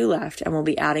just 2 left and will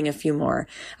be adding a few more.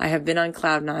 I have been on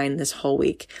cloud 9 this whole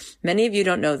week. Many of you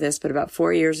don't know this, but about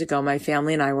 4 years ago, my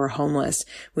family and I were homeless.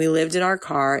 We lived in our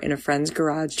car in a friend's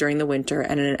garage during the winter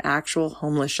and in an actual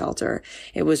homeless shelter.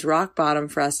 It was rock bottom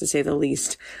for us, to say the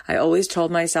least. I always told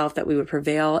myself that we would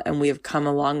prevail, and we have come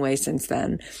a long way since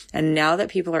then. And now that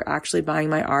people are actually buying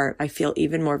my art, I feel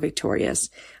even more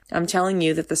victorious. I'm telling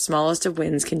you that the smallest of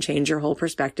wins can change your whole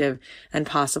perspective and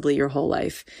possibly your whole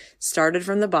life. Started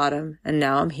from the bottom, and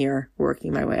now I'm here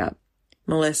working my way up.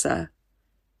 Melissa,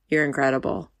 you're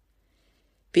incredible.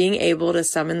 Being able to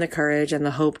summon the courage and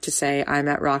the hope to say, I'm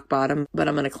at rock bottom, but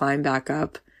I'm going to climb back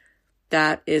up,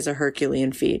 that is a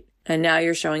Herculean feat. And now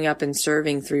you're showing up and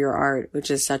serving through your art,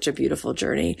 which is such a beautiful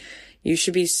journey. You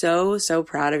should be so, so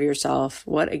proud of yourself.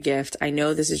 What a gift. I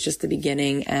know this is just the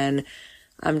beginning, and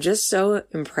I'm just so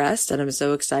impressed, and I'm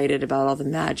so excited about all the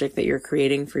magic that you're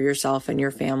creating for yourself and your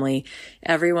family.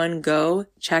 Everyone, go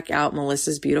check out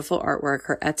Melissa's beautiful artwork.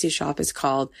 Her Etsy shop is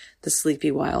called The Sleepy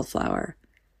Wildflower.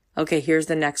 Okay, here's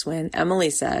the next win.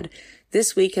 Emily said,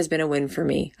 this week has been a win for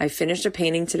me. I finished a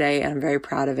painting today and I'm very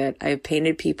proud of it. I have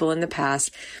painted people in the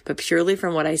past, but purely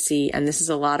from what I see, and this is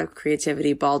a lot of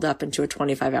creativity balled up into a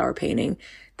 25-hour painting.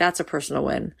 That's a personal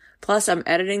win. Plus, I'm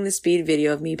editing the speed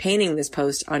video of me painting this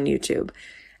post on YouTube.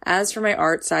 As for my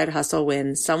art side hustle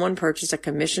win, someone purchased a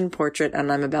commissioned portrait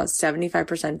and I'm about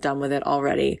 75% done with it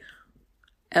already.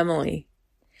 Emily,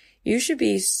 you should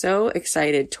be so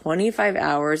excited. 25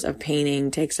 hours of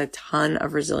painting takes a ton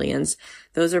of resilience.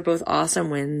 Those are both awesome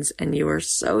wins, and you are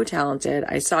so talented.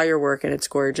 I saw your work and it's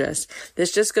gorgeous.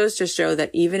 This just goes to show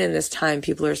that even in this time,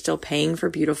 people are still paying for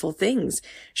beautiful things.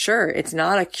 Sure, it's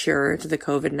not a cure to the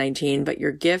COVID-19, but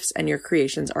your gifts and your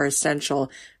creations are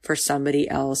essential for somebody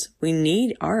else. We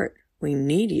need art. We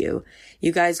need you.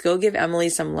 You guys go give Emily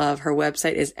some love. Her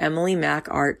website is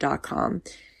emilymacart.com.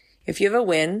 If you have a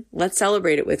win, let's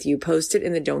celebrate it with you. Post it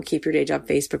in the Don't Keep Your Day Job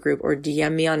Facebook group or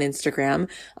DM me on Instagram.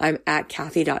 I'm at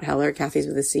Kathy.Heller. Kathy's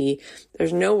with a C.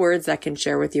 There's no words that can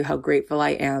share with you how grateful I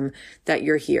am that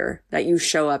you're here, that you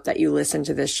show up, that you listen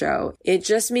to this show. It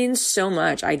just means so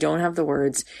much. I don't have the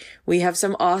words. We have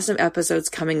some awesome episodes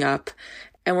coming up.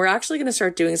 And we're actually going to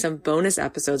start doing some bonus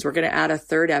episodes. We're going to add a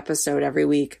third episode every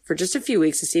week for just a few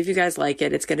weeks to see if you guys like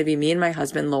it. It's going to be me and my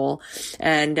husband, Lowell.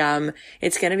 And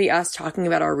it's going to be us talking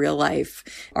about our real life,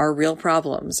 our real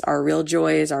problems, our real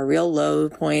joys, our real low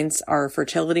points, our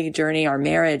fertility journey, our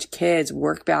marriage, kids,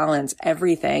 work balance,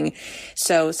 everything.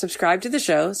 So subscribe to the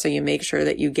show so you make sure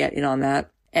that you get in on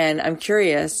that. And I'm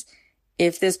curious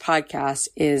if this podcast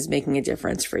is making a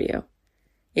difference for you.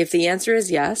 If the answer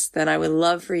is yes, then I would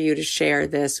love for you to share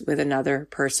this with another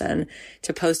person,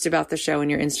 to post about the show in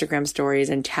your Instagram stories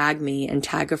and tag me and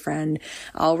tag a friend.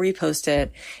 I'll repost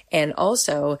it. And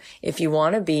also, if you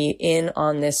want to be in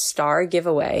on this star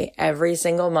giveaway, every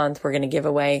single month, we're going to give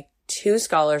away 2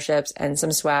 scholarships and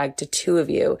some swag to 2 of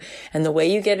you. And the way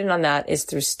you get in on that is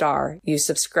through Star. You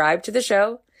subscribe to the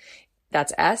show.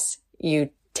 That's S. You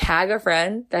tag a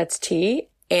friend. That's T.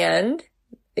 And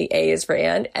the A is for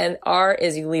and R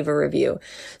is you leave a review.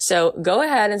 So go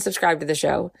ahead and subscribe to the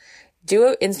show. Do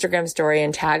an Instagram story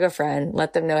and tag a friend.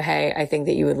 Let them know, hey, I think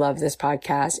that you would love this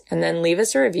podcast. And then leave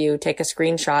us a review, take a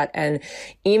screenshot and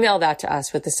email that to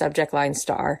us with the subject line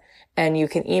star. And you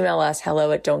can email us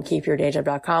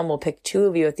hello@don'tkeepyourdayjob.com. We'll pick 2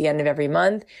 of you at the end of every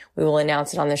month. We will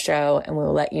announce it on the show and we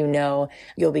will let you know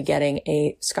you'll be getting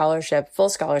a scholarship, full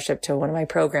scholarship to one of my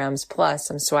programs, plus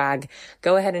some swag.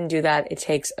 Go ahead and do that. It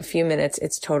takes a few minutes.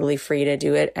 It's totally free to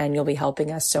do it and you'll be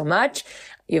helping us so much.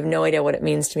 You have no idea what it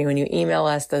means to me when you email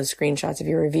us those screenshots of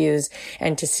your reviews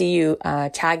and to see you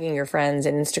tagging your friends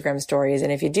in Instagram stories.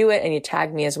 And if you do it and you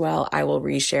tag me as well, I will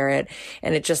reshare it.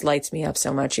 And it just lights me up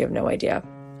so much. You have no idea.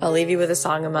 I'll leave you with a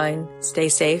song of mine. Stay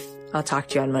safe. I'll talk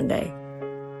to you on Monday.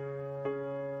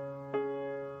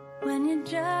 When you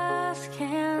just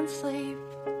can't sleep,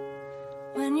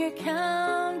 when you're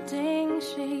counting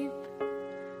sheep,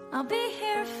 I'll be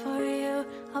here for you.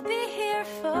 I'll be here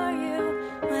for you.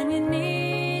 When you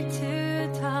need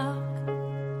to talk,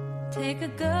 take a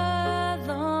good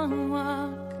long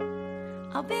walk.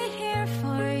 I'll be here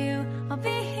for you. I'll be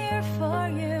here for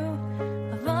you.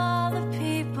 Of all the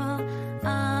people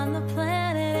on the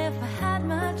planet, if I had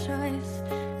my choice,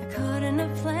 I couldn't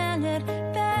have planned it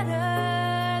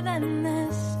better than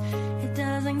this. It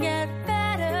doesn't get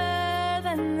better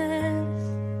than this.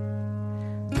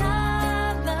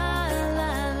 La, la,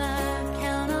 la, la,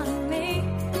 count on me,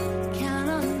 count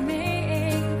on me.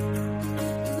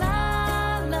 La,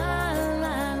 la,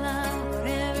 la, la,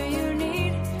 whatever you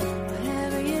need,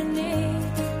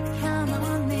 count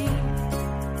on me.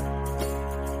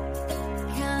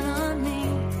 Count on me.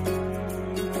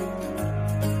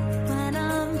 When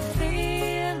I'm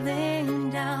feeling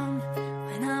down,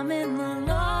 when I'm in the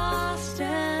lost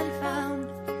and found,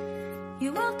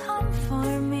 you will come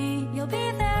for me, you'll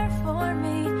be there for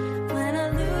me. When I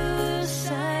lose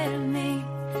sight of me,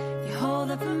 you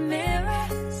hold up a mirror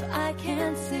so I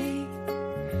can't see.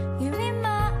 You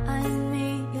remind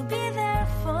me, you'll be there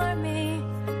for me.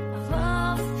 Of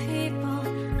all the people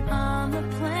on the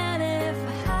planet, if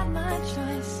I had my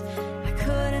choice, I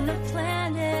couldn't have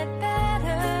planned it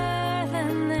better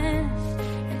than this.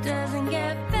 It doesn't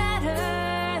get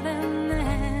better than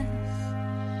this.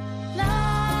 La,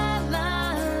 la,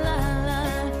 la, la,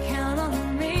 count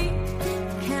on me,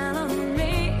 count on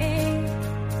me.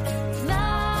 La,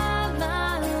 la,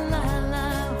 la, la,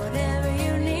 whatever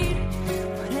you need,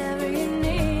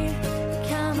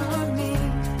 count on me,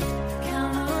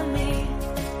 count on me,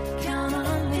 count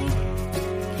on me,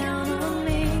 count on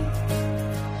me.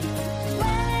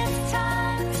 When it's time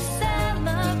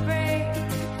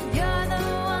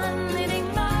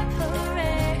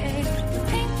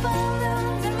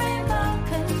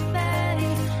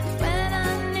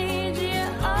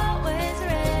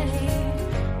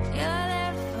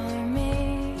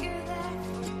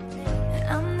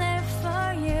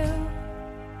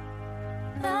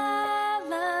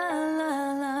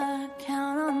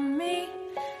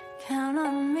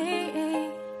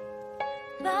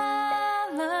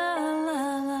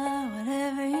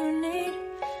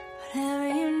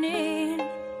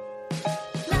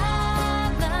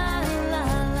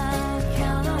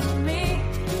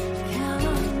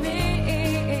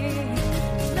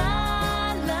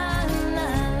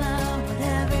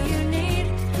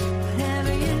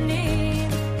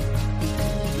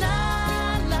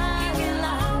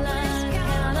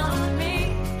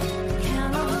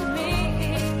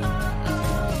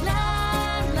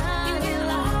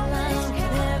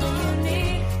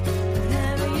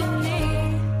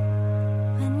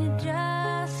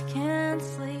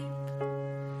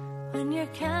when you're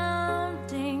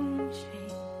counting